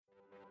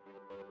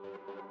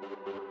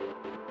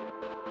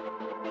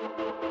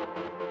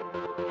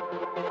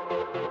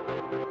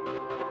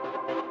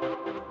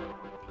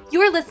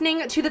You are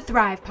listening to the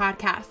Thrive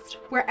Podcast,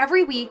 where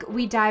every week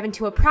we dive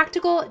into a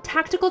practical,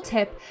 tactical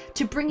tip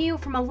to bring you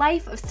from a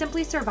life of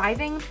simply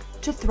surviving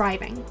to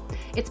thriving.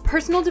 It's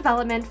personal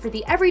development for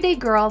the everyday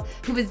girl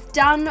who is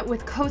done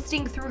with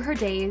coasting through her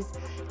days,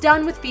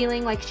 done with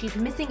feeling like she's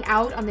missing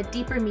out on the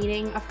deeper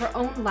meaning of her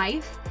own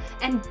life,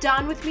 and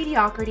done with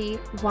mediocrity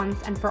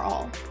once and for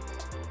all.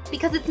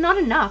 Because it's not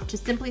enough to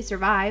simply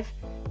survive.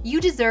 You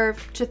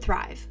deserve to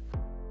thrive.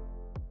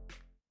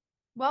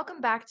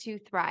 Welcome back to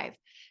Thrive.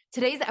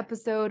 Today's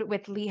episode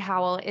with Lee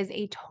Howell is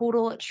a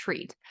total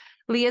treat.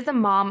 Lee is a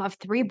mom of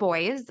 3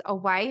 boys, a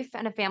wife,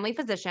 and a family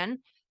physician.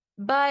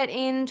 But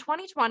in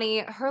 2020,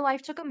 her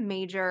life took a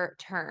major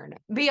turn,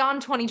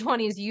 beyond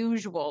 2020's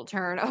usual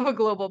turn of a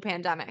global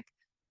pandemic.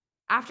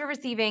 After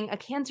receiving a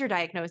cancer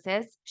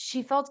diagnosis,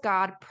 she felt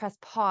God press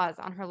pause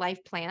on her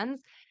life plans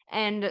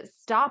and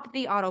stop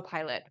the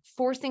autopilot,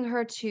 forcing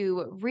her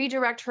to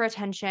redirect her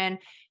attention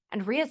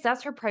and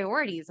reassess her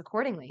priorities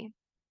accordingly.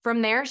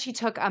 From there, she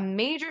took a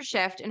major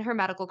shift in her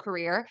medical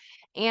career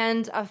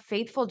and a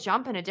faithful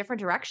jump in a different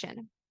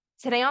direction.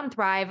 Today on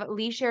Thrive,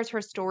 Lee shares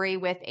her story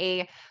with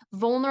a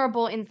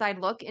vulnerable inside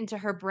look into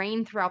her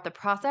brain throughout the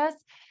process,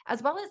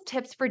 as well as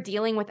tips for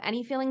dealing with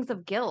any feelings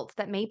of guilt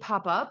that may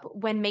pop up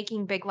when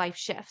making big life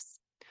shifts.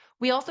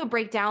 We also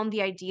break down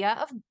the idea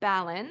of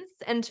balance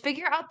and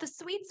figure out the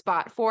sweet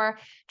spot for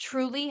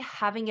truly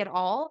having it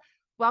all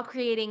while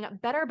creating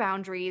better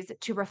boundaries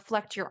to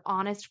reflect your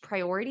honest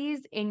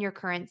priorities in your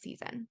current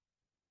season.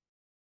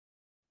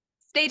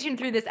 Stay tuned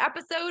through this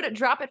episode.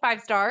 Drop it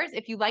 5 stars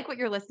if you like what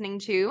you're listening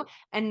to.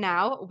 And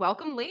now,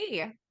 welcome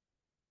Lee.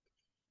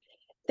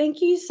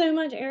 Thank you so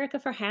much, Erica,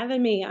 for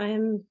having me.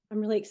 I'm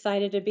really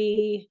excited to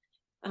be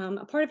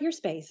a part of your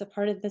space, a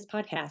part of this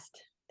podcast.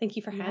 Thank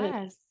you for having me.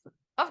 Yes,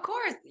 of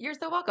course. You're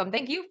so welcome.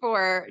 Thank you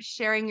for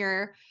sharing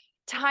your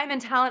time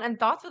and talent and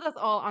thoughts with us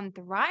all on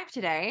Thrive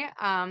today.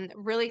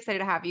 Really excited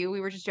to have you. We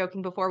were just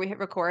joking before we hit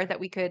record that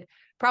we could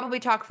probably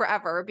talk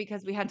forever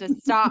because we had to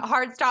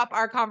hard stop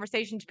our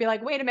conversation to be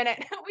like, wait a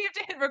minute, we have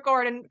to hit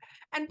record and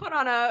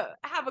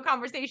have a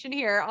conversation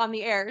here on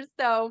the air.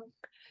 So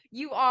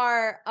you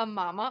are a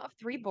mama of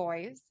 3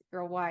 boys,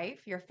 you're a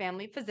wife, you're a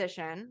family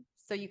physician.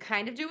 So you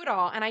kind of do it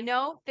all. And I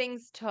know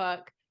things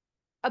took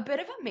a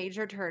bit of a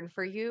major turn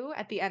for you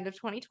at the end of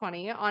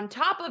 2020, on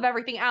top of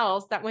everything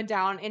else that went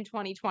down in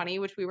 2020,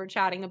 which we were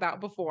chatting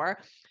about before,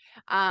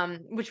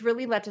 which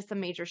really led to some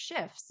major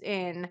shifts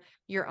in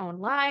your own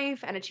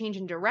life and a change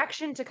in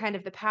direction to kind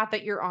of the path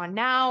that you're on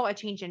now, a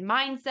change in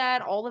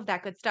mindset, all of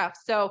that good stuff.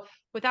 So,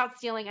 without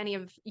stealing any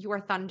of your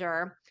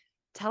thunder,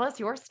 tell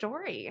us your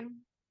story.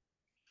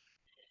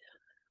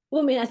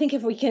 Well, I mean, I think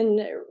if we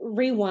can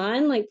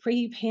rewind like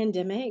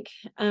pre-pandemic,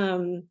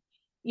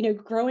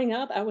 growing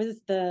up, I was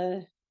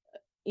the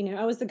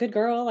good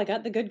girl. I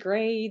got the good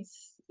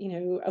grades.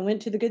 I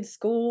went to the good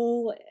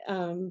school,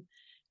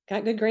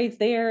 got good grades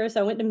there. So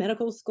I went to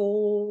medical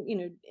school.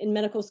 In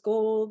medical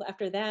school,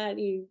 after that,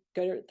 you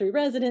through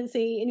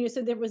residency, and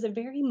so there was a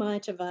very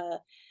much of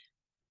a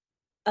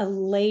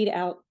laid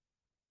out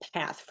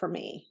path for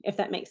me, if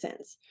that makes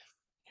sense.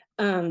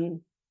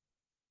 Um,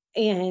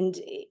 and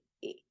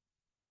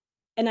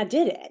and I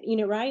did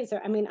it, right? So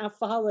I mean, I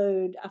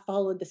followed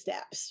the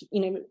steps,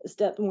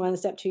 step 1,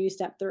 step 2,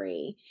 step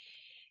 3.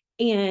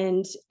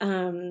 And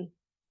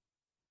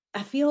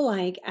I feel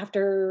like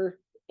after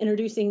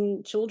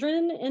introducing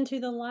children into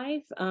the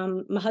life,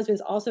 my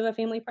husband's also a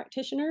family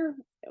practitioner.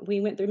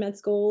 We went through med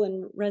school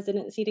and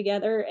residency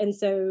together, and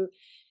so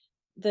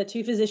the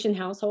 2 physician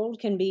household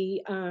can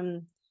be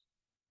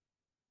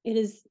it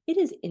is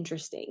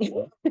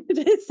interesting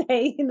to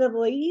say the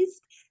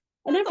least.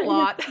 And That's a after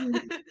lot.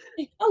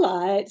 introducing a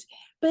lot,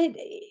 but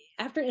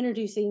after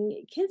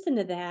introducing kids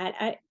into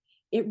that,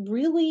 it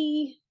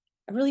really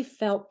I really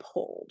felt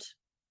pulled.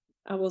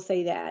 I will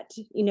say that,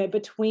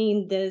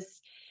 between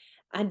this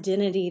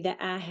identity that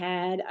I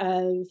had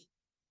of,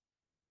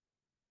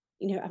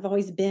 I've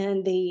always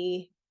been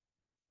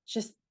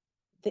just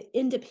the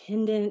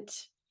independent,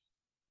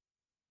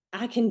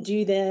 I can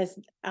do this,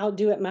 I'll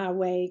do it my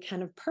way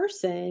kind of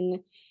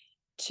person,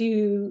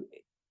 to,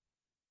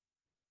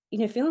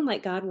 feeling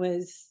like God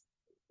was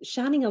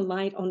shining a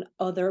light on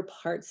other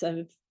parts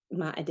of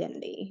my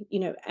identity,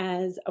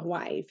 as a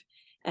wife,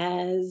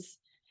 as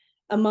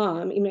a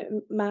mom.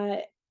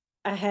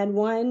 I had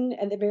one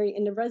at the very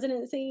end of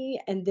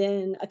residency, and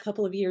then a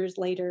couple of years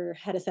later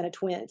had a set of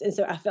twins, and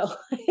so I felt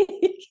like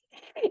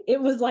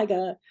it was like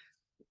a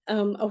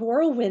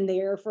whirlwind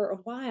there for a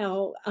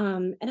while.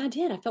 And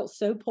I felt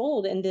so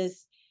pulled in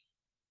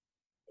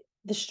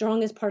the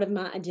strongest part of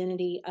my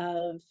identity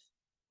of,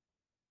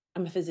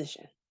 I'm a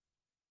physician.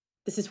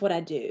 This is what I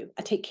do.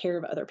 I take care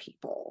of other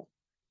people.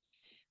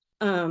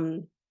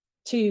 Um,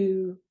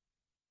 to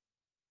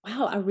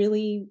Wow, I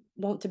really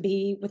want to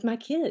be with my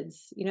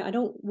kids. I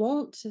don't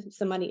want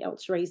somebody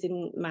else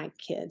raising my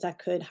kids.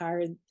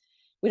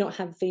 We don't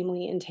have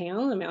family in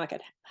town. I mean, I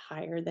could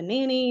hire the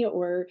nanny,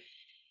 or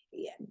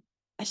yeah,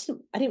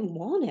 I didn't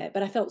want it,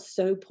 but I felt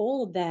so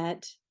pulled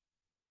that,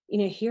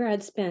 here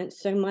I'd spent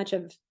so much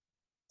of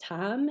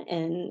time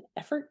and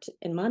effort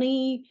and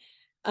money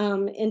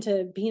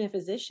into being a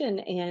physician,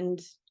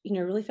 and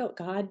really felt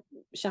God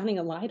shining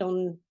a light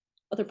on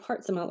other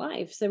parts of my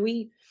life. So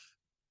we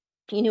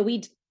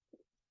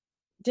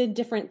did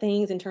different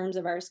things in terms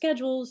of our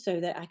schedules so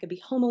that I could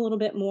be home a little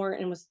bit more,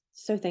 and was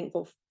so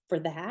thankful for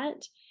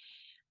that.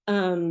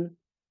 Um,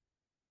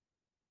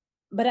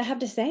 but I have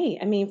to say,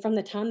 I mean, from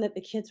the time that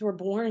the kids were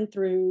born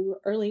through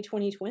early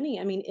 2020,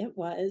 I mean, it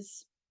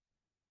was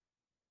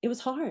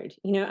hard.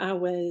 I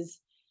was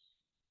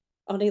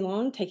all day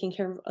long taking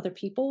care of other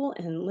people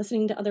and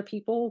listening to other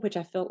people, which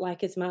I felt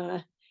like is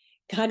my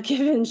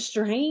God-given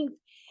strength.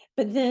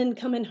 But then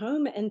coming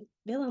home and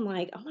feeling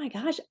like, oh my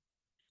gosh,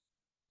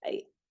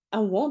 I I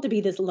want to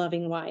be this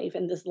loving wife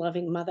and this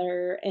loving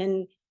mother,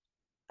 and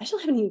I still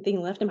don't have anything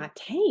left in my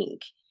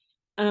tank.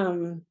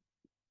 Um,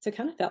 so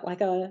kind of felt like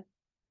an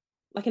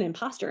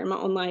imposter in my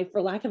own life,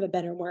 for lack of a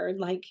better word.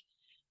 Like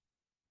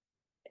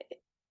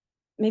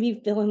maybe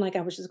feeling like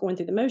I was just going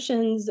through the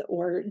motions,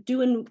 or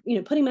doing,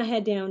 putting my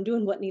head down,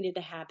 doing what needed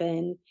to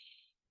happen.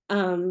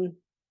 Um,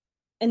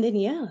 and then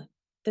yeah,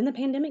 then the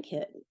pandemic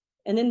hit.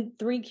 And then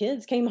three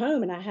kids came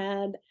home, and I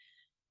had,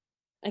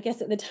 I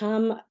guess at the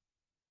time,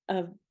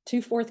 of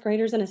two fourth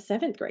graders and a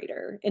seventh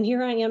grader. And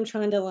here I am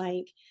trying to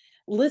like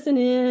listen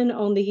in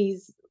on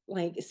these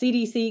like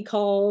CDC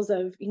calls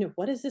of,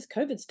 what is this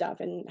COVID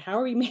stuff and how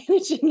are we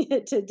managing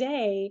it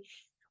today,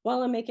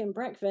 while I'm making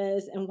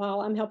breakfast and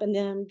while I'm helping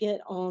them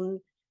get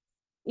on,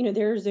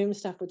 their Zoom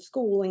stuff with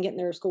school and getting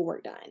their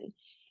schoolwork done.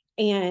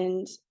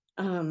 And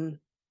um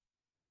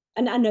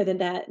and I know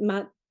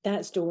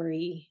that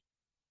story,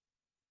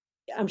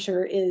 I'm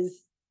sure,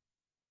 is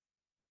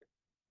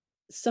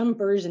some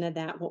version of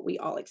that what we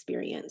all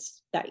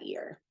experienced that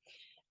year.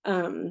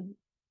 Um,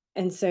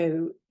 and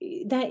so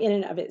that in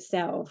and of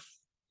itself,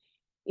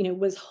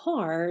 was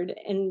hard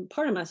and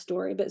part of my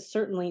story, but that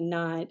certainly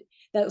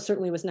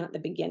was not the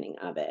beginning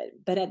of it.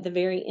 But at the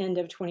very end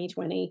of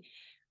 2020,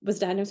 was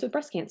diagnosed with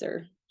breast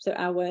cancer. So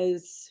I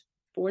was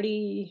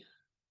 40,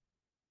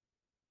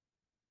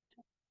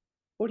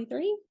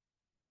 43,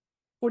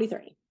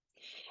 43.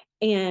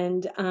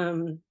 And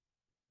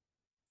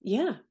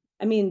yeah,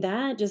 I mean,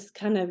 that just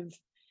kind of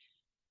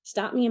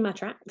stopped me in my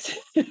tracks.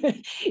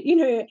 you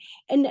know,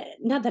 and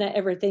not that I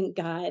ever think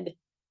God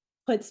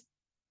puts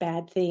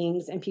bad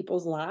things in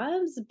people's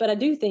lives, but I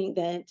do think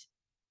that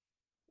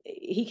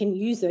he can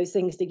use those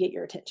things to get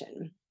your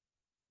attention.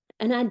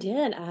 And I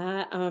did.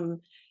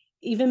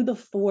 Even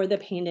before the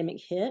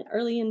pandemic hit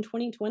early in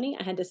 2020,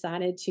 I had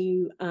decided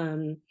to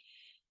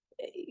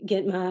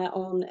get my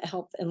own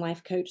health and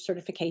life coach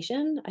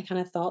certification. I kind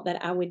of thought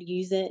that I would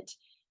use it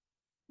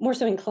more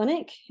so in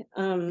clinic.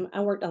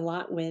 I worked a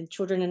lot with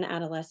children and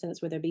adolescents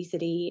with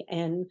obesity,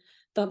 and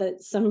thought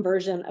that some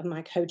version of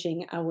my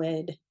coaching I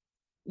would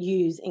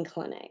use in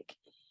clinic.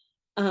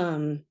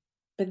 Um,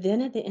 but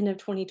then at the end of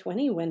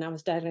 2020, when I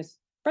was diagnosed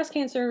with breast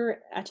cancer,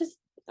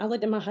 I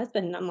looked at my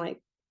husband and I'm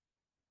like,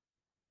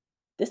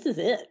 this is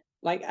it.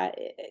 Like I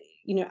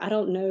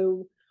don't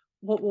know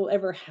what will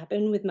ever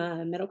happen with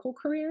my medical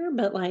career,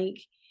 but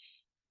like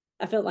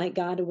I felt like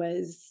God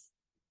was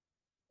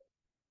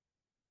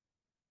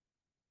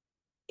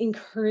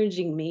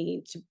encouraging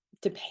me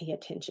to pay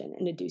attention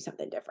and to do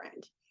something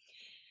different.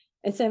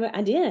 And so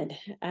I did.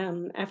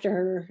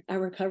 After I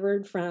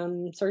recovered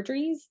from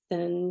surgeries,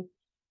 then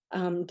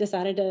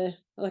decided to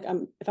like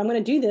if I'm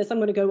going to do this, I'm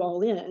going to go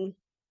all in.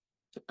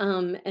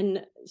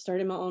 And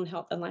started my own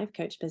health and life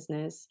coach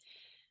business.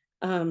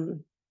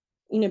 Um,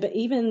 but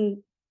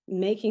even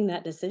making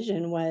that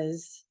decision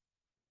was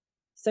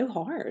so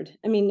hard.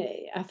 I mean,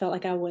 I felt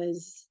like I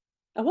was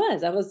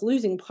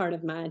losing part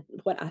of my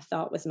what I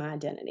thought was my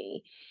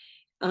identity.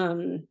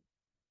 Um,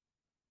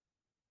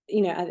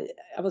 I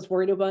was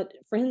worried about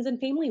friends and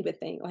family would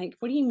think, like,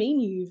 what do you mean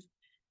you've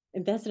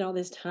invested all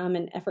this time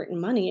and effort and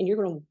money and you're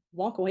going to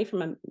walk away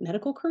from a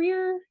medical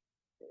career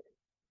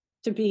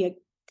to be a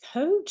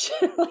coach?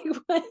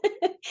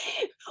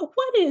 Like,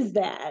 what is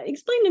that?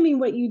 Explain to me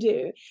what you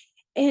do.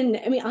 And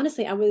I mean,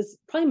 honestly, I was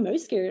probably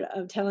most scared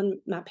of telling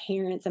my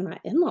parents and my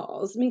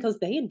in-laws, I mean, because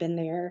they had been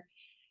there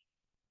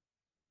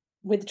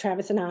with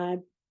Travis and I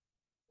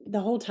the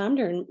whole time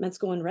during med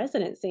school and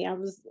residency. I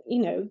was,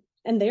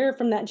 and they're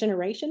from that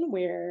generation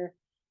where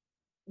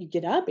you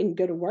get up and you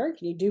go to work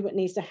and you do what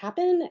needs to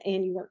happen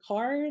and you work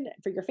hard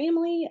for your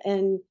family,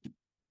 and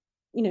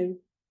you know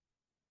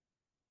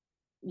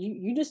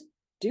you just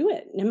do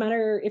it no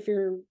matter if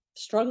you're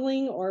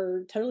struggling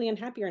or totally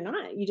unhappy or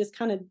not. You just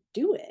kind of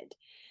do it.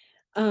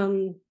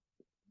 um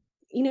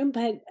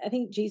but I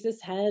think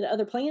Jesus had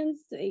other plans.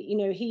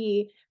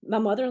 He my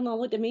mother-in-law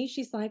looked at me,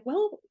 she's like,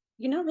 well,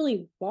 you're not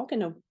really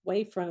walking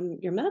away from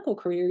your medical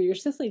career, you're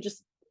simply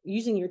just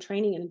using your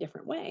training in a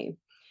different way.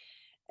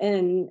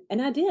 And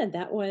I did.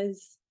 That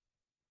was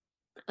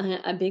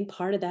a big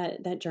part of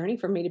that journey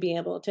for me, to be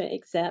able to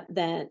accept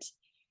that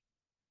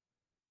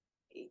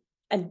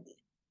I,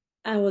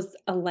 I was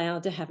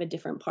allowed to have a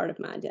different part of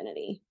my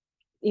identity.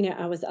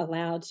 I was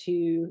allowed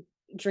to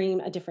dream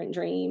a different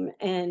dream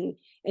and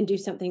do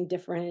something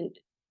different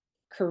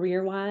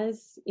career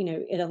wise,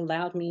 it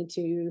allowed me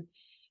to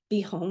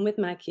be home with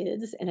my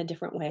kids in a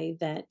different way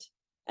that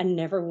I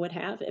never would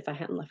have if I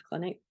hadn't left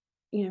clinic,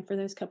 for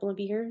those couple of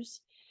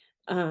years.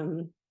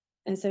 Um,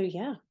 and so,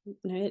 yeah,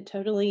 it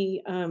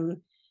totally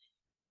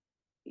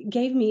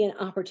gave me an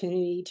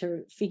opportunity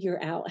to figure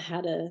out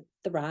how to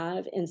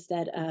thrive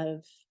instead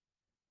of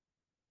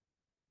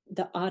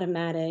the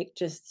automatic,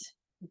 just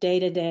day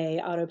to day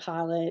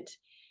autopilot,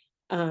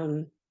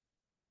 um,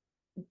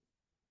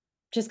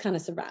 just kind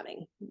of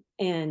surviving.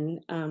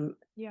 And,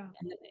 Yeah.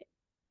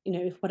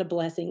 and, what a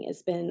blessing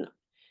it's been,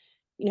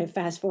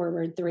 fast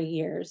forward 3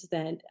 years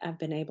that I've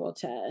been able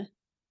to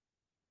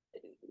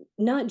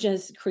not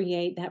just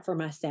create that for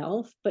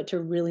myself, but to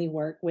really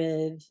work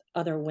with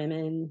other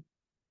women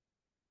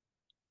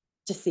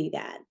to see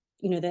that,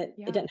 that it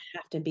Yeah. doesn't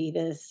have to be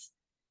this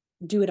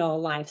do it all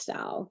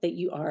lifestyle, that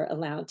you are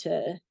allowed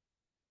to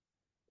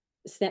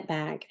step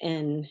back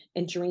and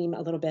dream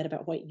a little bit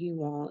about what you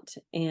want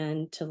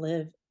and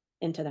to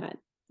into that,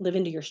 live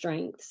into your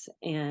strengths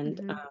and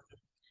Mhm.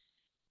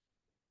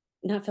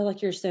 not feel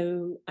like you're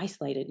so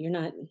isolated. You're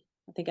not,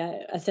 I think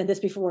I said this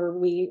before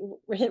we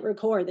hit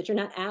record, that you're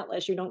not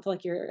Atlas. You don't feel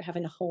like you're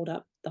having to hold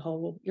up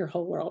your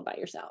whole world by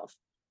yourself.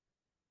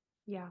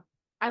 Yeah.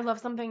 I love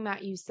something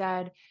that you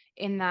said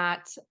in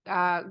that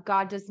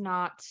God does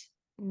not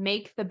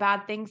make the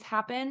bad things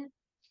happen.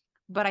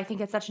 But I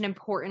think it's such an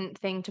important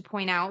thing to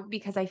point out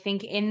because I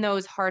think in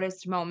those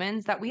hardest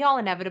moments that we all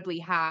inevitably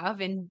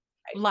have in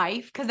Right.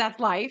 life, because that's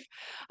life,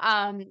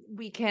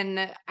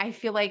 I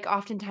feel like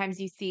oftentimes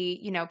you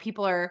see,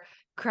 people are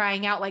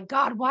crying out like,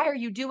 God, why are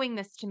you doing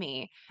this to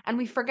me? And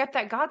we forget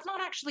that God's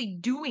not actually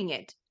doing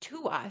it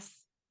to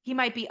us. He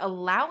might be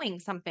allowing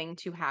something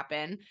to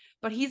happen,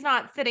 but he's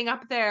not sitting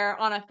up there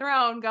on a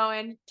throne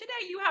going,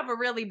 today you have a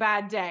really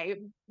bad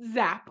day.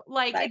 Zap.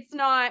 Like Right. it's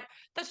not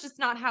that's just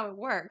not how it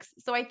works.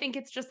 So I think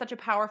it's just such a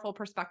powerful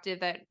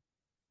perspective that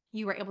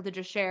you were able to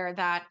just share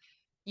that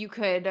you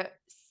could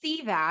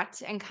see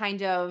that and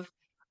kind of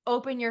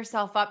open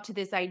yourself up to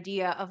this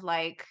idea of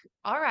like,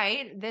 all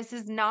right, this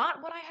is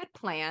not what I had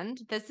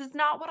planned. This is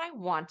not what I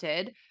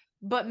wanted,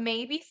 but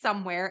maybe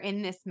somewhere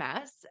in this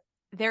mess,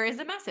 there is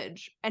a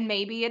message. And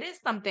maybe it is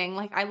something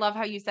like I love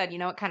how you said,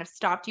 it kind of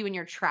stopped you in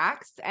your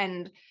tracks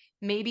and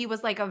maybe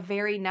was like a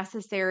very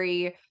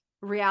necessary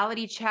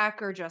reality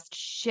check or just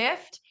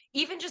shift,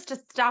 even just to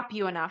stop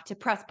you enough to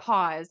press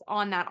pause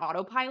on that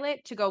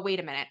autopilot to go,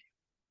 wait a minute,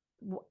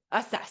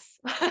 assess.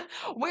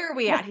 Where are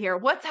we Yeah. at here?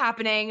 What's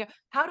happening?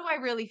 How do I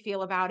really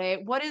feel about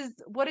it? What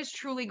is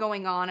truly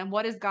going on and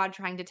what is God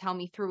trying to tell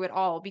me through it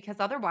all? Because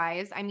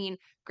otherwise, I mean,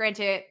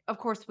 granted, of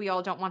course we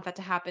all don't want that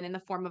to happen in the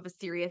form of a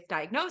serious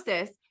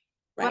diagnosis,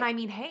 but Right. I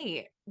mean,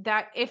 hey,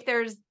 that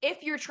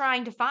if you're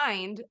trying to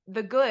find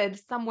the good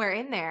somewhere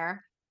in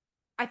there,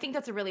 I think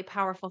that's a really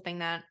powerful thing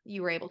that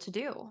you were able to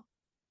do.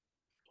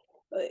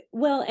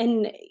 Well,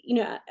 and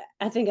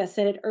I think I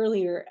said it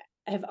earlier.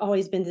 I've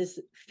always been this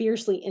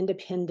fiercely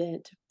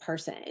independent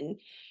person.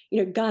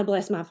 God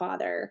bless my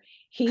father.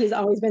 He has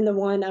always been the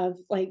one of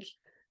like,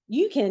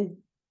 you can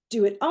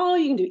do it all.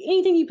 You can do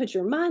anything you put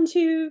your mind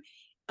to.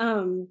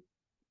 Um,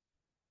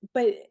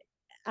 but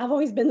I've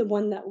always been the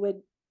one that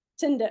would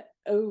tend to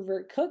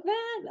overcook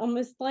that,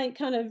 almost like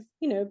kind of,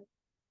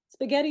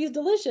 spaghetti is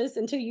delicious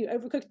until you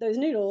overcook those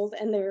noodles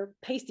and they're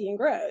pasty and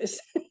gross.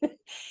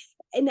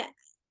 And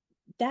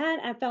that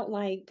I felt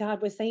like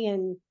God was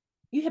saying,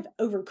 "You have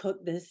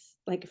overcooked this,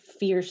 like,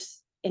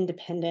 fierce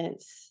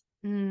independence."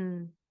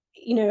 Mm,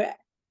 You know,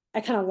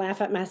 I kinda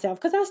laugh at myself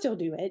because I still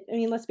do it. I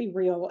mean, let's be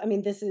real. I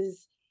mean,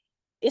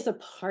 it's a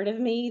part of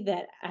me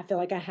that I feel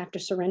like I have to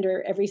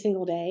surrender every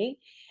single day.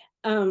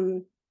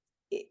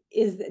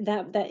 Is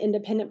that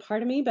independent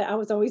part of me, but I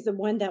was always the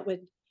one that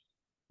would,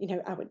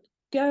 I would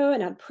go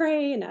and I'd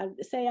pray and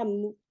I'd say,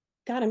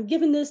 God, I'm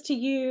giving this to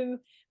you."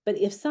 But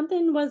if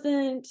something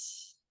wasn't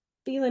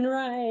feeling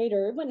right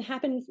or it wasn't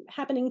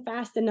happening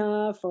fast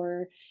enough,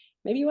 or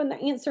maybe it wasn't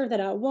the answer that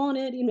I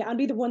wanted, I'd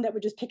be the one that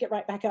would just pick it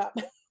right back up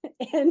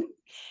and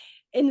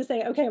and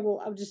say, okay,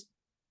 well, I'll just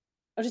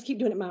keep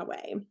doing it my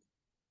way.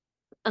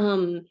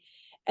 Um,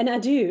 and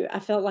I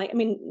felt like, I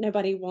mean,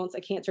 nobody wants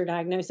a cancer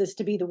diagnosis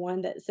to be the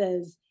one that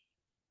says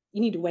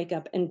you need to wake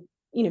up and,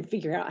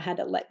 figure out how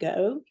to let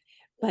go.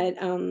 But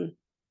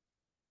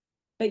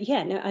but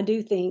yeah, no, I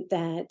do think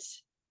that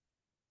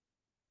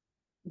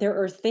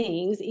there are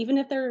things, even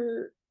if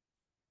they're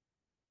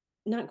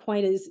not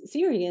quite as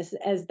serious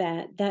as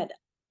that, that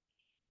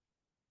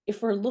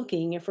if we're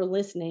looking, if we're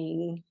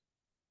listening,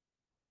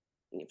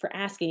 if we're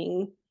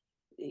asking,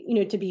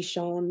 to be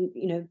shown,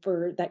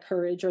 for that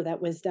courage or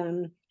that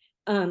wisdom,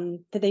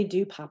 that they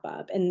do pop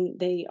up and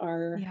they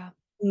are yeah.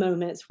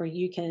 moments where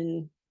you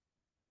can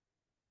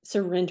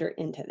surrender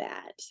into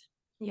that.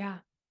 Yeah.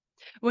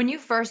 When you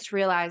first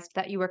realized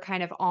that you were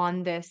kind of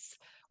on this,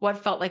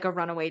 what felt like a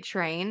runaway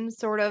train,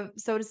 sort of,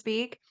 so to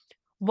speak,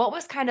 what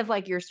was kind of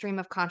like your stream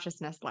of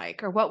consciousness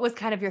like? Or what was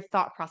kind of your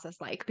thought process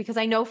like? Because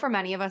I know for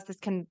many of us, this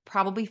can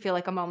probably feel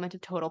like a moment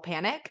of total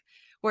panic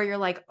where you're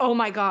like, oh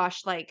my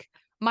gosh, like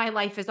my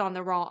life is on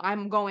the wrong,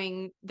 I'm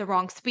going the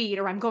wrong speed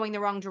or I'm going the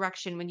wrong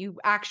direction when you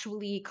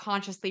actually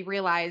consciously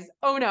realize,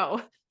 oh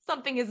no,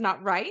 something is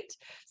not right.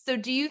 So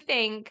do you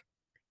think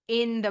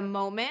in the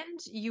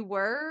moment you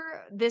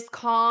were this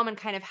calm and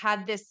kind of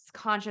had this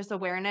conscious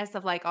awareness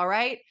of like, all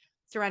right,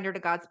 surrender to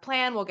God's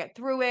plan, we'll get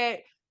through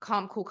it,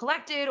 calm, cool,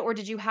 collected? Or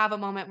did you have a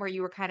moment where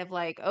you were kind of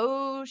like,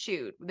 oh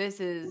shoot, this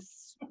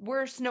is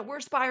we're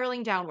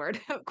spiraling downward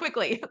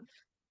quickly?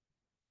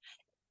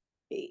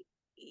 Y-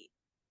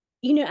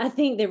 y- I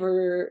think there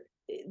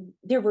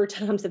were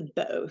times of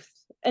both.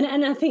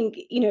 And I think,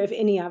 if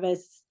any of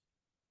us,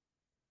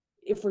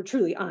 if we're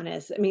truly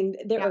honest, I mean,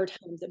 there Yeah. are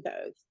times of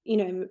both.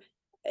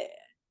 Eh,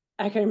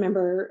 I can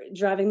remember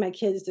driving my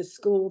kids to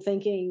school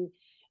thinking,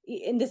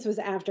 and this was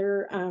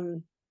after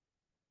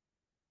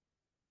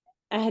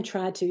I had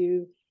tried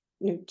to,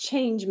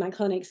 change my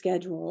clinic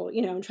schedule.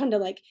 I'm trying to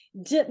like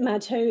dip my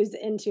toes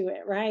into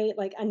it, right?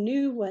 Like I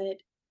knew what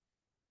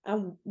I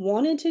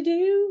wanted to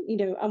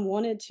do. I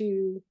wanted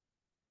to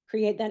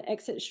create that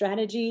exit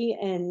strategy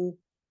and,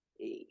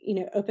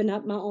 open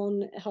up my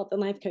own health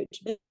and life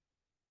coach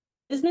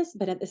business.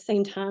 But at the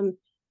same time,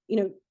 you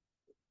know,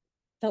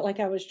 felt like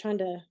I was trying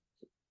to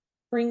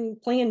bring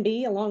plan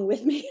B along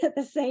with me at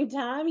the same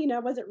time. I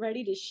wasn't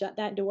ready to shut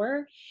that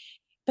door.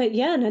 But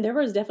yeah, no, there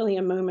was definitely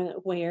a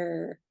moment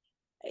where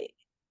I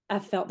I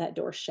felt that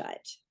door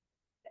shut.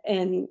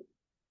 And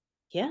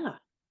yeah,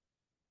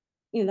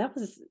 that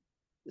was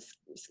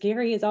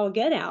scary as all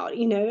get out. I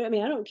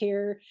mean, I don't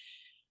care.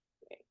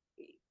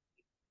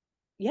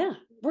 Yeah,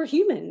 we're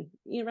human,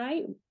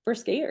 right? We're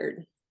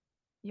scared.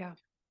 Yeah.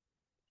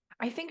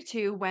 I think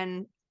too,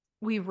 when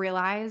we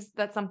realize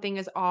that something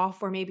is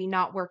off or maybe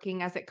not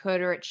working as it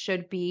could or it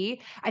should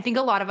be, I think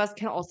a lot of us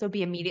can also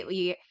be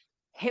immediately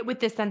hit with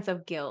this sense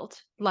of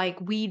guilt. Like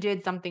we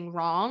did something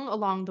wrong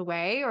along the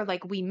way, or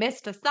like we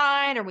missed a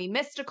sign, or we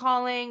missed a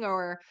calling,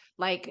 or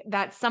like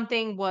that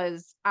something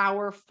was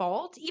our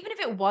fault. Even if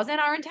it wasn't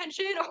our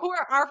intention or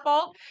our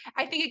fault,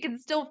 I think it can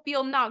still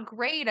feel not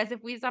great as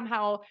if we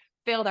somehow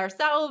failed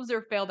ourselves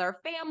or failed our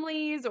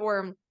families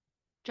or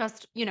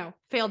just,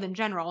 failed in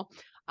general.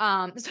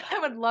 So I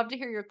would love to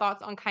hear your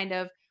thoughts on kind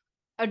of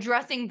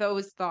addressing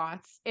those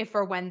thoughts if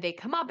or when they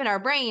come up in our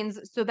brains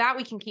so that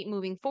we can keep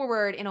moving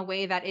forward in a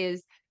way that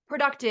is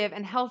productive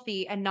and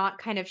healthy and not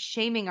kind of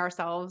shaming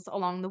ourselves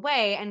along the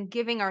way and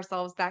giving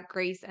ourselves that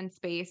grace and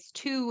space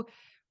to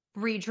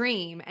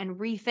redream and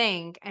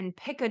rethink and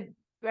pick a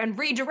and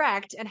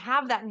redirect and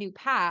have that new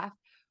path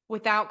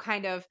without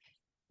kind of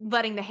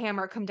letting the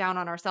hammer come down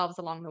on ourselves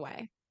along the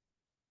way.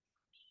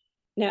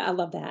 No, I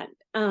love that.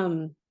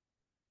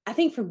 I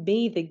think for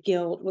me, the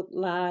guilt would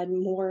lie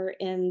more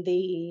in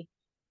the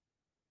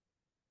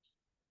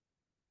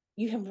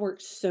you have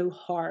worked so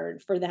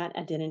hard for that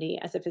identity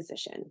as a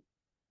physician,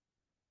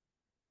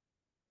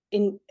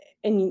 and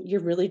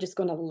you're really just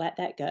going to let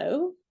that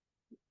go,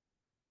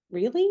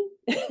 really?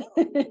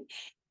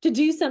 To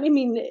do something, I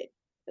mean,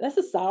 that's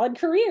a solid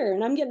career,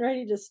 and I'm getting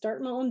ready to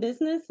start my own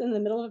business in the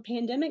middle of a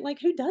pandemic. Like,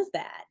 who does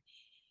that?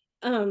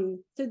 So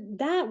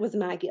that was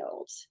my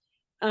guilt.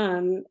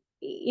 And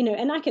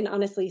I can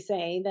honestly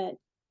say that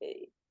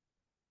eh,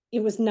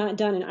 it was not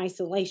done in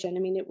isolation. I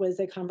mean, it was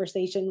a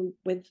conversation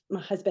with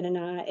my husband and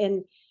I.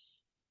 And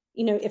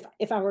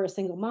if I were a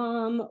single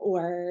mom,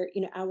 or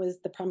I was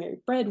the primary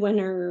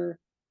breadwinner,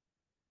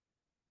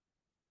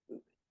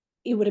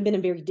 it would have been a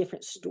very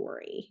different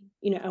story.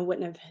 I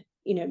wouldn't have,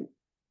 you know,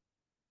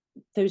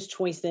 those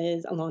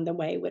choices along the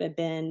way would have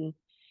been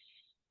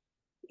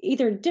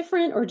either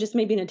different or just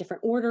maybe in a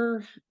different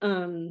order.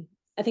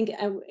 I think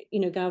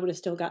God would have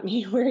still got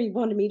me where He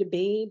wanted me to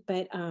be,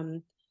 but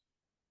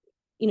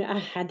I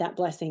had that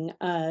blessing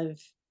of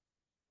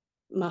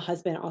my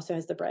husband also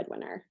as the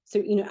breadwinner,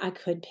 so I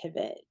could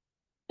pivot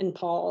and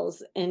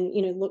pause and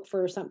look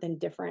for something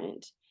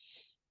different.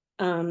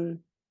 Um,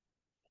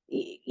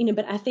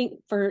 but I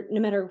think for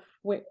no matter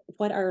what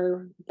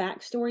our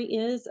backstory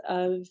is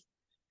of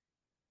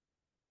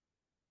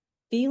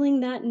feeling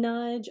that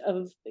nudge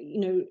of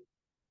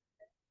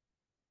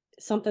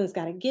something's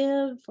got to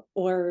give,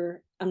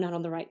 or I'm not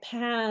on the right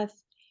path,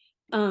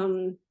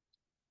 um,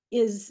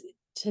 is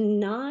to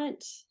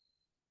not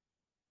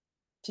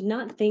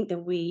think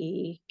that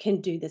we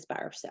can do this by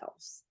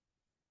ourselves.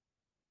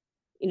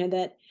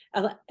 That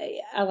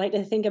I like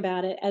to think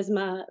about it as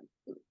my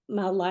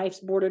life's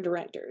board of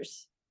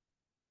directors.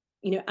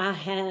 I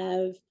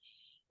have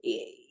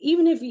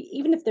even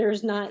if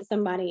there's not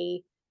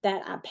somebody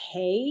that I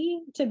pay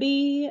to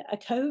be a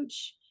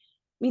coach.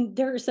 I mean,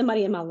 there's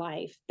somebody in my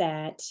life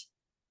that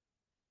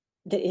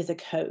is a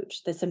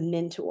coach, that's a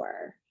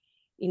mentor.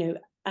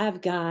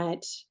 I've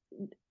got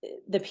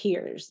the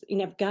peers.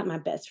 I've got my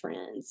best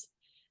friends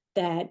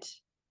that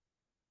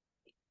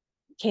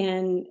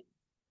can,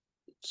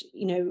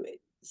 you know,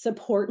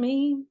 support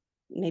me.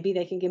 Maybe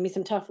they can give me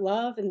some tough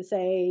love and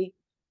say,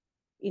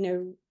 you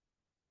know,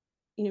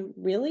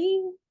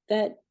 really?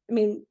 That I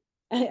mean,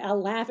 I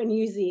laugh and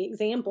use the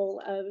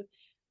example of,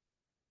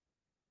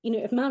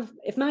 if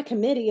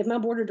my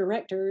board of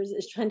directors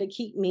is trying to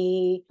keep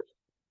me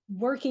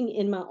working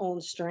in my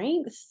own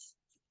strengths,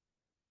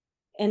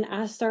 and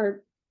I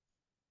start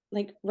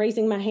like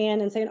raising my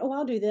hand and saying, "Oh,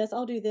 I'll do this,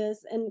 I'll do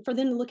this." And for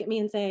them to look at me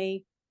and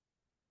say,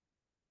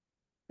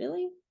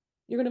 "Really?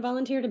 You're going to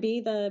volunteer to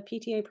be the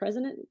PTA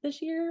president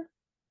this year?"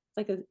 It's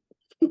like a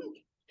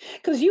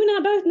because you and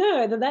I both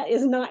know that that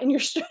is not in your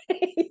strength.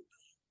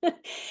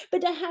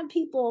 But to have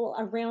people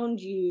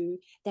around you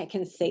that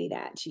can say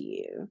that to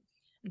you,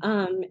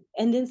 Mhm.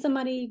 and then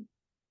somebody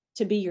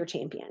to be your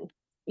champion,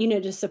 you know,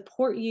 to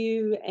support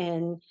you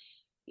and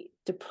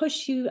to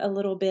push you a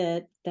little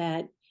bit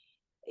that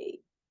eh,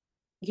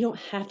 you don't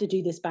have to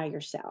do this by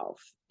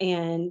yourself.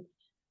 And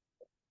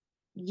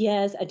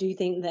yes, I do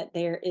think that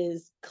there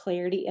is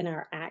clarity in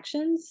our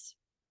actions,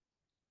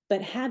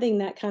 but having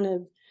that kind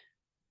of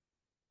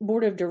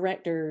board of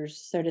directors,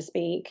 so to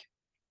speak,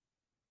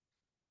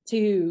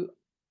 to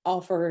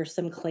offer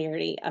some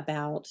clarity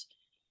about,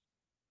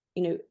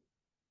 you know,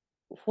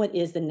 what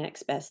is the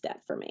next best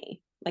step for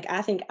me. Like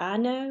I think I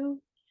know,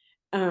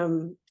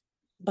 um,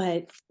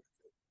 but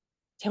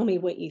tell me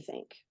what you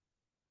think.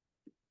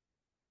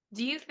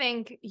 Do you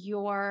think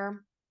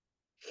your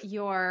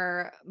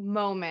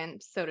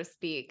moment, so to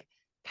speak,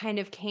 kind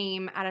of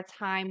came at a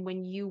time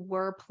when you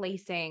were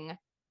placing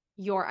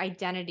your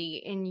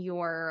identity in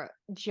your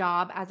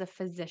job as a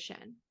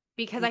physician?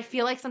 Because I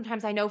feel like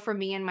sometimes I know for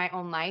me in my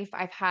own life,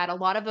 I've had a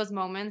lot of those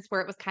moments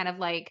where it was kind of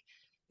like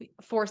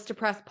forced to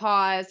press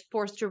pause,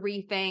 forced to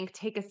rethink,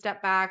 take a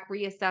step back,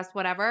 reassess,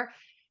 whatever.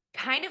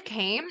 Kind of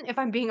came, if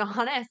I'm being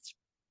honest,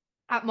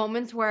 at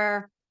moments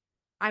where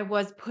I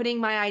was putting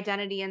my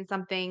identity in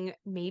something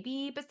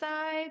maybe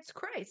besides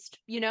Christ,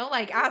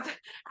 like as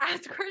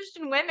as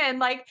Christian women,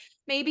 like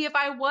maybe if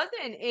I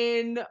wasn't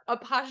in a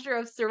posture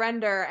of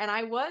surrender and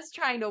I was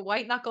trying to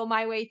white knuckle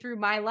my way through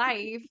my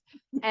life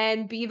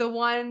and be the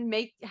one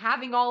make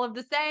having all of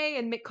the say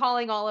and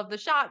calling all of the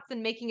shots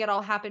and making it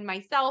all happen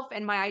myself,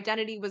 and my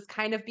identity was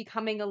kind of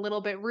becoming a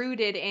little bit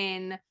rooted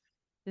in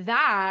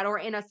that or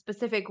in a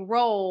specific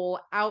role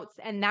out,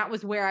 and that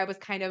was where I was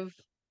kind of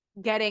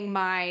getting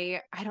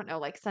my, I don't know,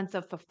 like sense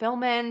of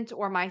fulfillment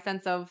or my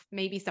sense of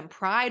maybe some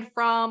pride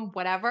from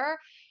whatever.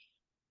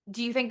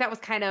 Do you think that was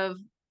kind of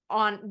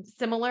on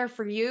similar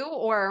for you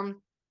or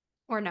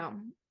no?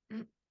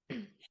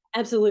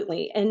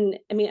 Absolutely. And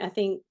I mean, I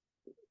think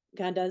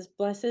God does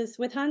bless us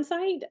with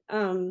hindsight.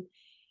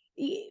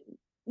 E-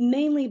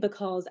 Mainly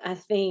because I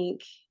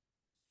think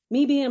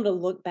me being able to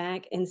look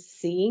back and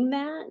seeing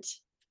that,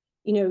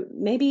 you know,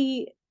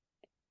 maybe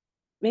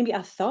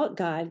I thought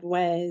God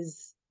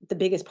was the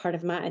biggest part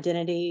of my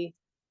identity,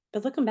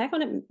 but looking back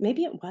on it,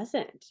 maybe it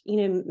wasn't. You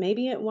know,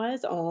 maybe it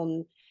was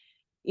on,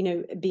 you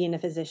know, being a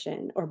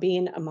physician or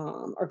being a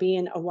mom or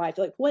being a wife,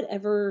 like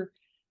whatever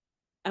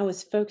I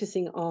was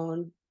focusing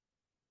on,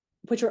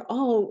 which are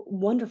all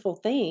wonderful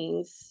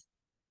things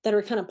that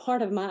are kind of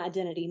part of my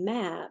identity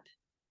map,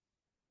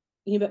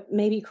 you know, but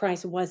maybe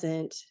Christ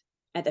wasn't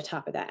at the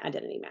top of that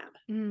identity map.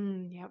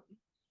 Yep.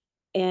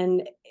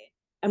 And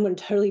I'm going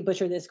to totally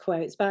butcher this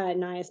quote. It's by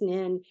Nias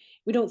Nin.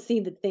 We don't see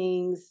the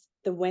things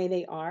the way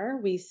they are.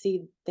 We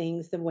see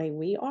things the way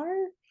we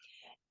are.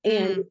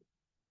 And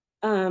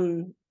Mm,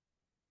 um,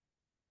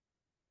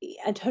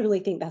 I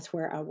totally think that's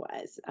where I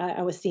was.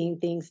 I was seeing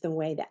things the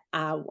way that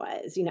I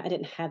was. You know, I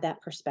didn't have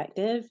that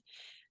perspective.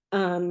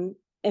 And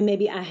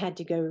maybe I had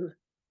to go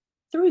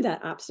through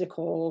that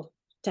obstacle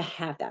to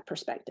have that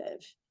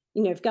perspective.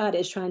 You know, if God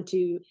is trying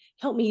to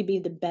help me be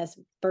the best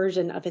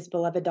version of his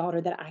beloved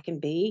daughter that I can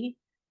be,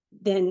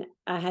 then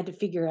I had to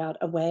figure out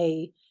a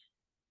way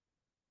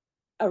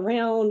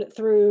around,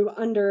 through,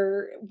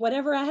 under,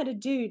 whatever I had to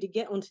do to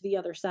get onto the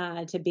other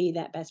side to be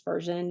that best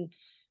version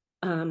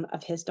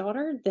of his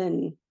daughter,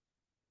 then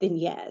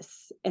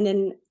yes. And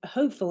then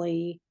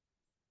hopefully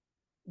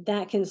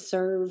that can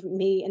serve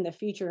me in the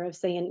future of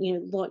saying, you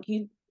know, look,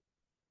 you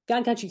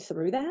God got you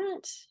through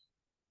that.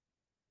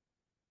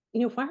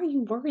 You know, why are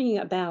you worrying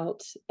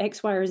about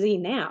X, Y, or Z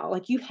now?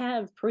 Like you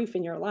have proof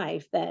in your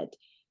life that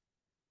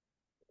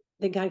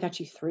God got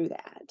you through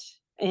that.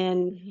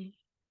 And mhm.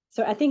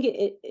 so I think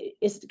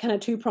it's kind of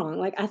two pronged.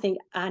 Like I think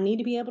I need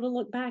to be able to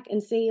look back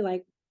and see,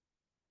 like,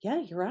 yeah,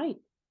 you're right.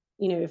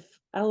 You know, if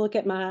I look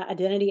at my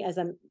identity as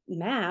a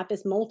map,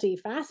 it's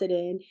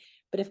multifaceted.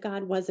 But if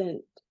God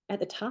wasn't at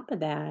the top of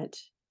that,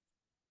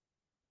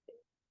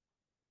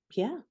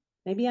 yeah,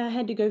 maybe I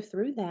had to go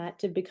through that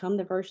to become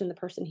the version, the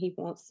person He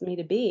wants me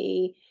to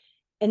be.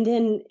 And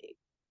then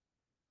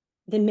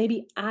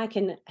maybe I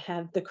can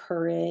have the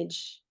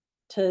courage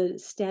to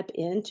step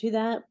into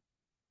that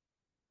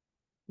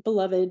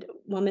beloved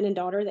woman and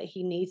daughter that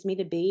he needs me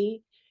to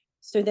be,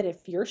 so that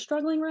if you're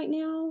struggling right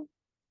now,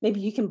 maybe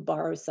you can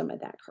borrow some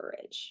of that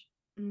courage.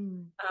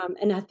 Mm.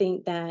 And I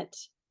think that,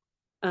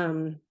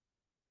 um,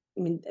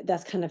 I mean,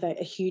 that's kind of a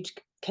huge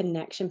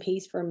connection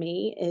piece for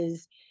me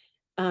is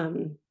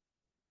um,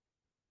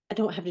 I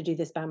don't have to do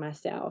this by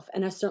myself.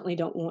 And I certainly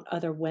don't want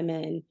other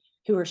women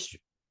who are,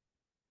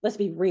 let's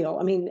be real.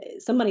 I mean,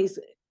 somebody's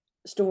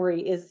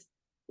story is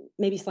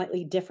maybe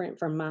slightly different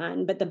from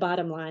mine, but the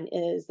bottom line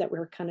is that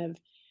we're kind of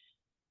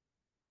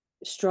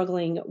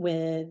struggling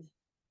with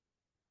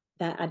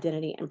that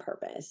identity and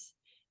purpose.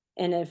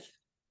 And if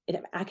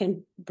I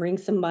can bring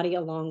somebody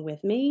along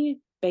with me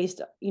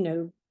based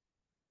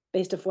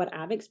off what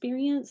I've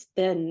experienced,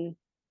 then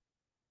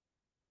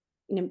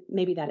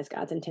maybe that is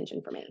God's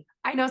intention for me.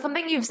 I know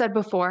something you've said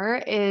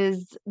before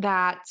is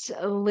that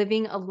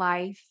living a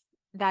life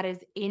that is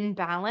in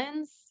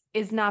balance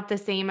is not the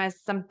same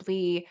as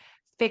simply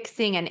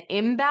fixing an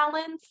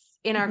imbalance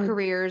in our Mhm.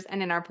 careers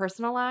and in our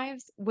personal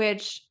lives,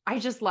 which I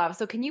just love.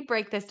 So, can you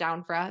break this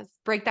down for us?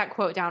 Break that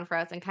quote down for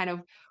us and kind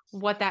of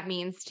what that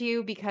means to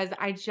you? Because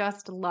I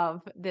just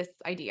love this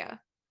idea.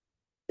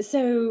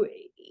 So,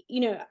 you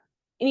know,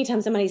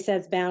 anytime somebody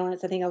says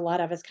balance, I think a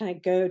lot of us kind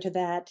of go to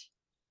that.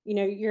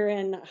 You're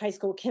in high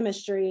school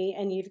chemistry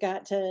and you've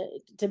got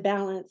to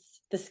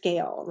balance the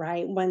scale,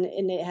 right? When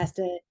and it has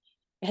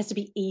to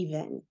be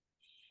even.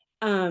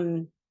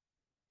 Um,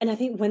 and I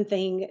think one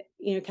thing,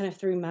 kind of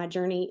through my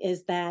journey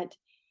is that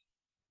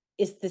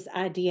it's this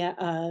idea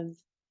of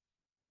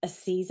a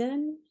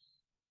season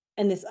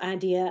and this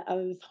idea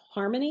of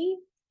harmony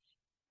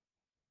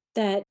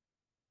that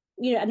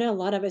I know a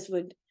lot of us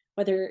would,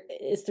 whether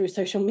it's through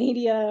social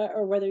media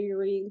or whether you're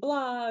reading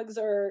blogs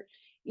or,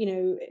 you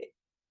know, eh,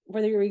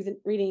 whether you're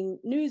reading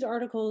news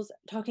articles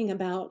talking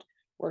about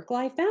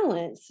work-life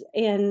balance.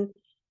 And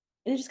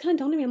it just kind of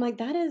dawned on me, I'm like,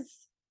 that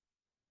is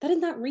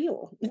not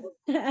real.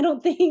 I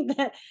don't think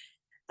that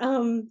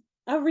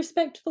I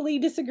respectfully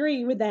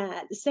disagree with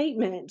that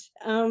statement.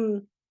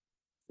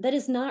 That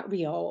is not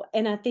real.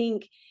 And I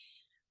think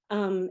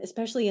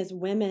especially as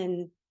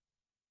women,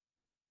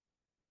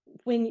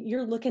 when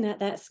you're looking at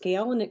that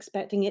scale and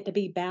expecting it to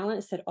be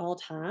balanced at all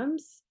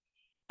times,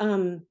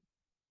 um,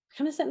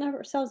 kind of setting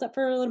ourselves up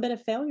for a little bit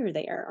of failure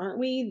there, aren't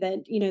we?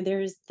 That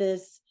there's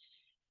this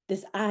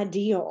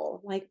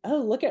ideal, like, oh,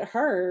 look at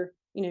her,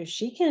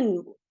 she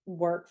can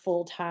work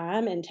full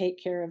time and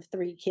take care of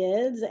three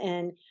kids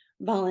and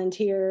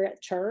volunteer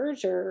at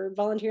church or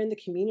volunteer in the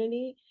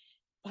community.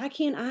 Why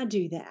can't I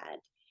do that?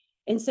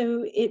 And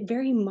so it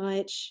very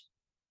much,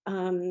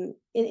 in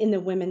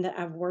the women that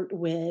I've worked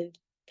with,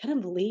 kind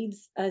of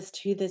leads us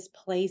to this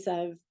place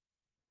of,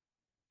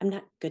 I'm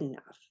not good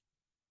enough.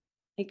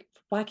 Like,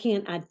 why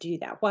can't I do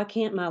that? Why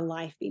can't my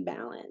life be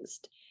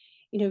balanced?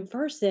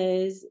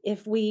 Versus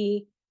if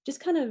we just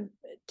kind of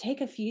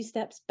take a few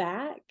steps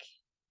back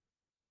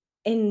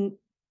and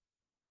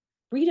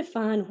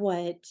redefine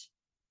what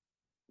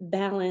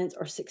balance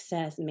or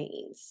success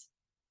means.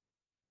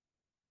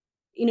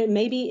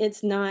 Maybe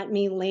it's not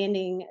me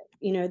landing,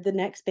 the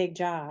next big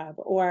job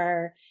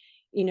or,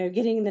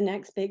 getting the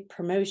next big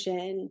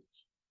promotion.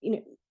 You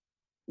know,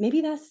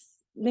 maybe that's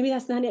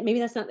not it. Maybe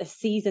that's not the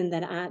season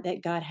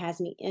that God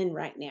has me in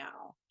right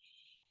now.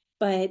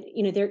 But,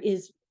 there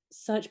is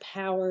such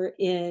power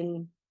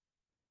in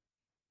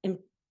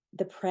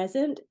the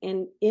present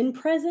and in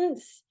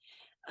presence.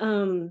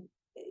 Um,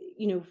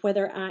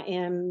 whether I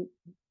am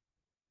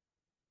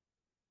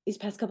these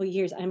past couple of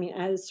years, I mean,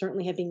 I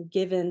certainly have been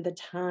given the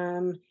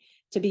time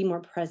to be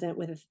more present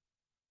with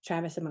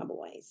Travis and my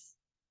boys.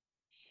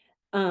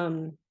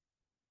 Um,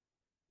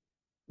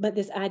 but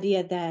this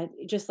idea that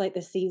just like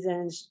the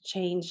seasons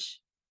change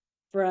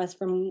for us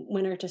from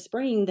winter to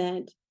spring,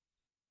 that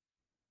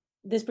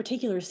this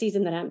particular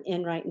season that I'm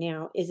in right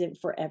now isn't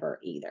forever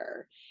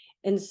either.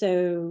 And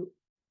so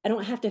I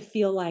don't have to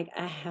feel like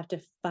I have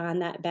to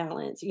find that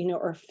balance,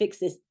 or fix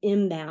this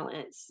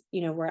imbalance,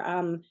 where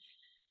I'm,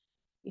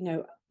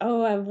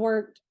 oh, I've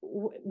worked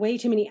way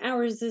too many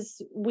hours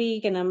this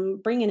week and I'm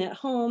bringing it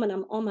home and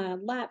I'm on my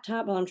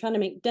laptop while I'm trying to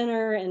make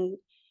dinner and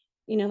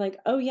like,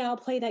 "Oh, yeah, I'll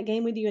play that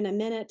game with you in a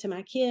minute," to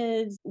my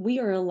kids. We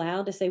are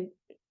allowed to say,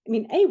 I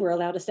mean, we're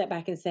allowed to step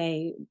back and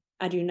say,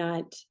 "I do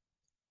not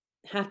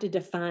have to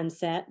define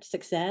set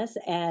success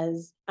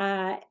as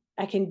I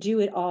can do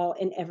it all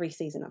in every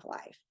season of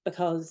life,"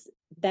 because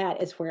that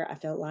is where I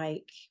feel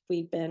like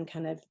we've been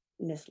kind of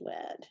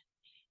misled.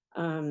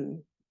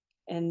 Um,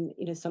 and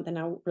something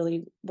I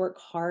really work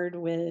hard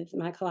with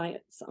my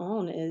clients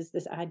on is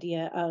this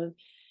idea of,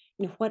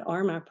 what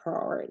are my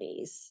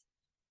priorities?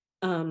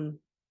 Um,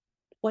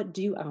 what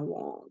do I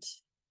want?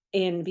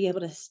 And be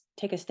able to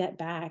take a step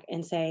back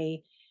and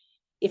say,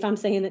 if I'm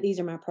saying that these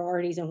are my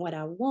priorities and what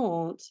I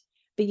want,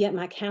 but yet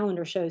my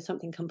calendar shows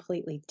something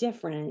completely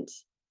different,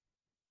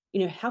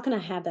 how can I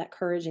have that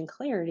courage and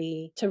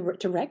clarity to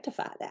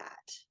rectify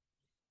that?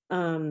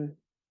 Um,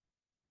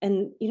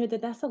 and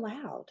that's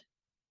allowed.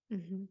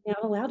 Mhm.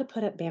 I'm allowed to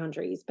put up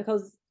boundaries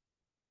because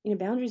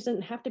boundaries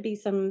doesn't have to be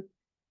some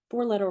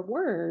four-letter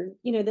word.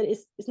 That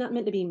it's not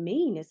meant to be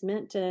mean. It's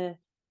meant out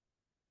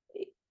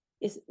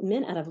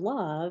of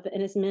love,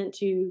 and it's meant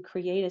to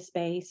create a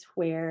space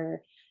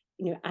where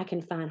I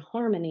can find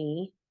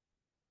harmony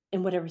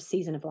in whatever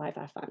season of life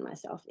I find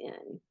myself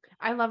in.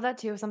 I love that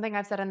too. Something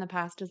I've said in the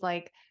past is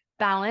like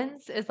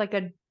balance is like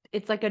a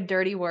it's like a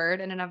dirty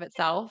word in and of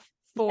itself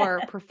for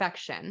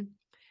perfection.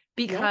 Yeah.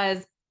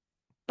 Because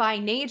by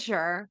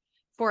nature,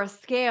 for a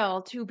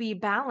scale to be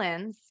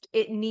balanced,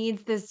 it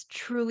needs this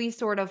truly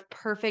sort of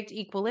perfect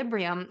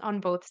equilibrium on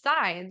both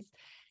sides.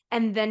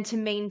 And then to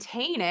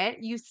maintain it,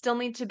 you still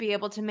need to be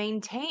able to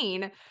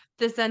maintain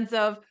the sense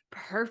of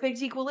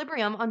perfect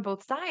equilibrium on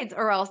both sides,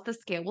 or else the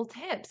scale will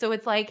tip. So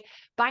it's like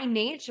by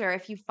nature,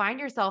 if you find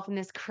yourself in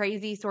this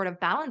crazy sort of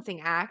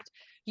balancing act,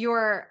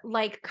 you're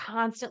like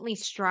constantly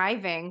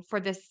striving for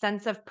this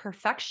sense of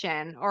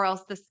perfection, or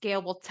else the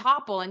scale will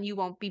topple and you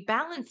won't be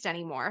balanced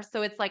anymore.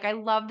 So it's like, I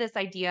love this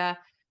idea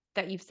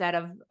that you've said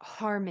of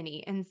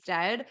harmony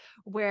instead,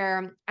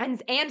 where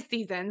and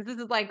seasons. This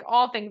is like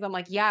all things I'm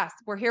like, yes,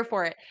 we're here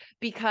for it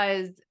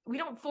because we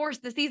don't force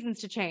the seasons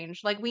to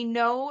change. Like we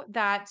know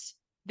that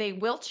they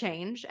will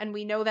change and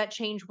we know that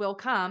change will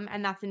come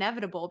and that's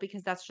inevitable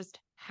because that's just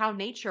how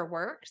nature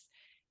works.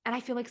 And I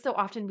feel like so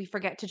often we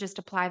forget to just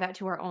apply that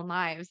to our own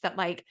lives, that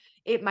like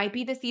it might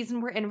be the season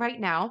we're in right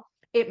now.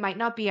 It might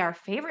not be our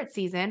favorite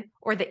season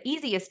or the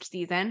easiest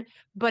season,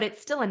 but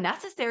it's still a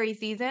necessary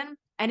season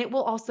and it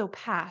will also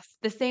pass.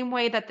 The same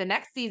way that the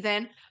next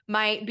season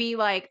might be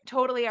like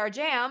totally our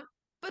jam,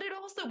 but it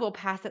also will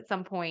pass at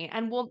some point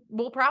and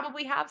we'll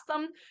probably have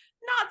some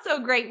not so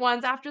great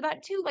ones after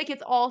that too. Like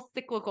it's all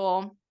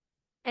cyclical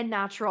and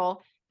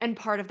natural and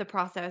part of the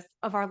process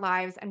of our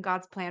lives and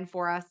God's plan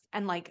for us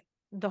and like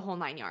the whole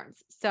 9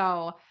 yards.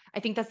 So, I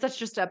think that's such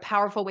just a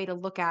powerful way to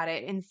look at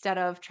it instead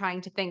of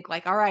trying to think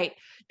like, all right,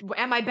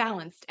 am I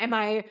balanced? Am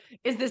I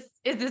is this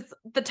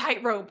the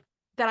tightrope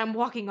that I'm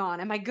walking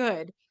on? Am I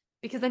good?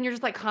 Because then you're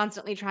just like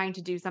constantly trying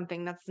to do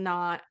something that's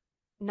not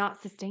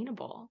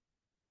sustainable.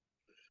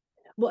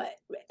 Well,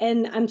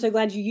 and I'm so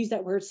glad you used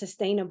that word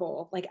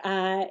sustainable. Like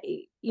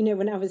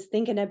when I was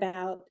thinking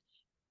about,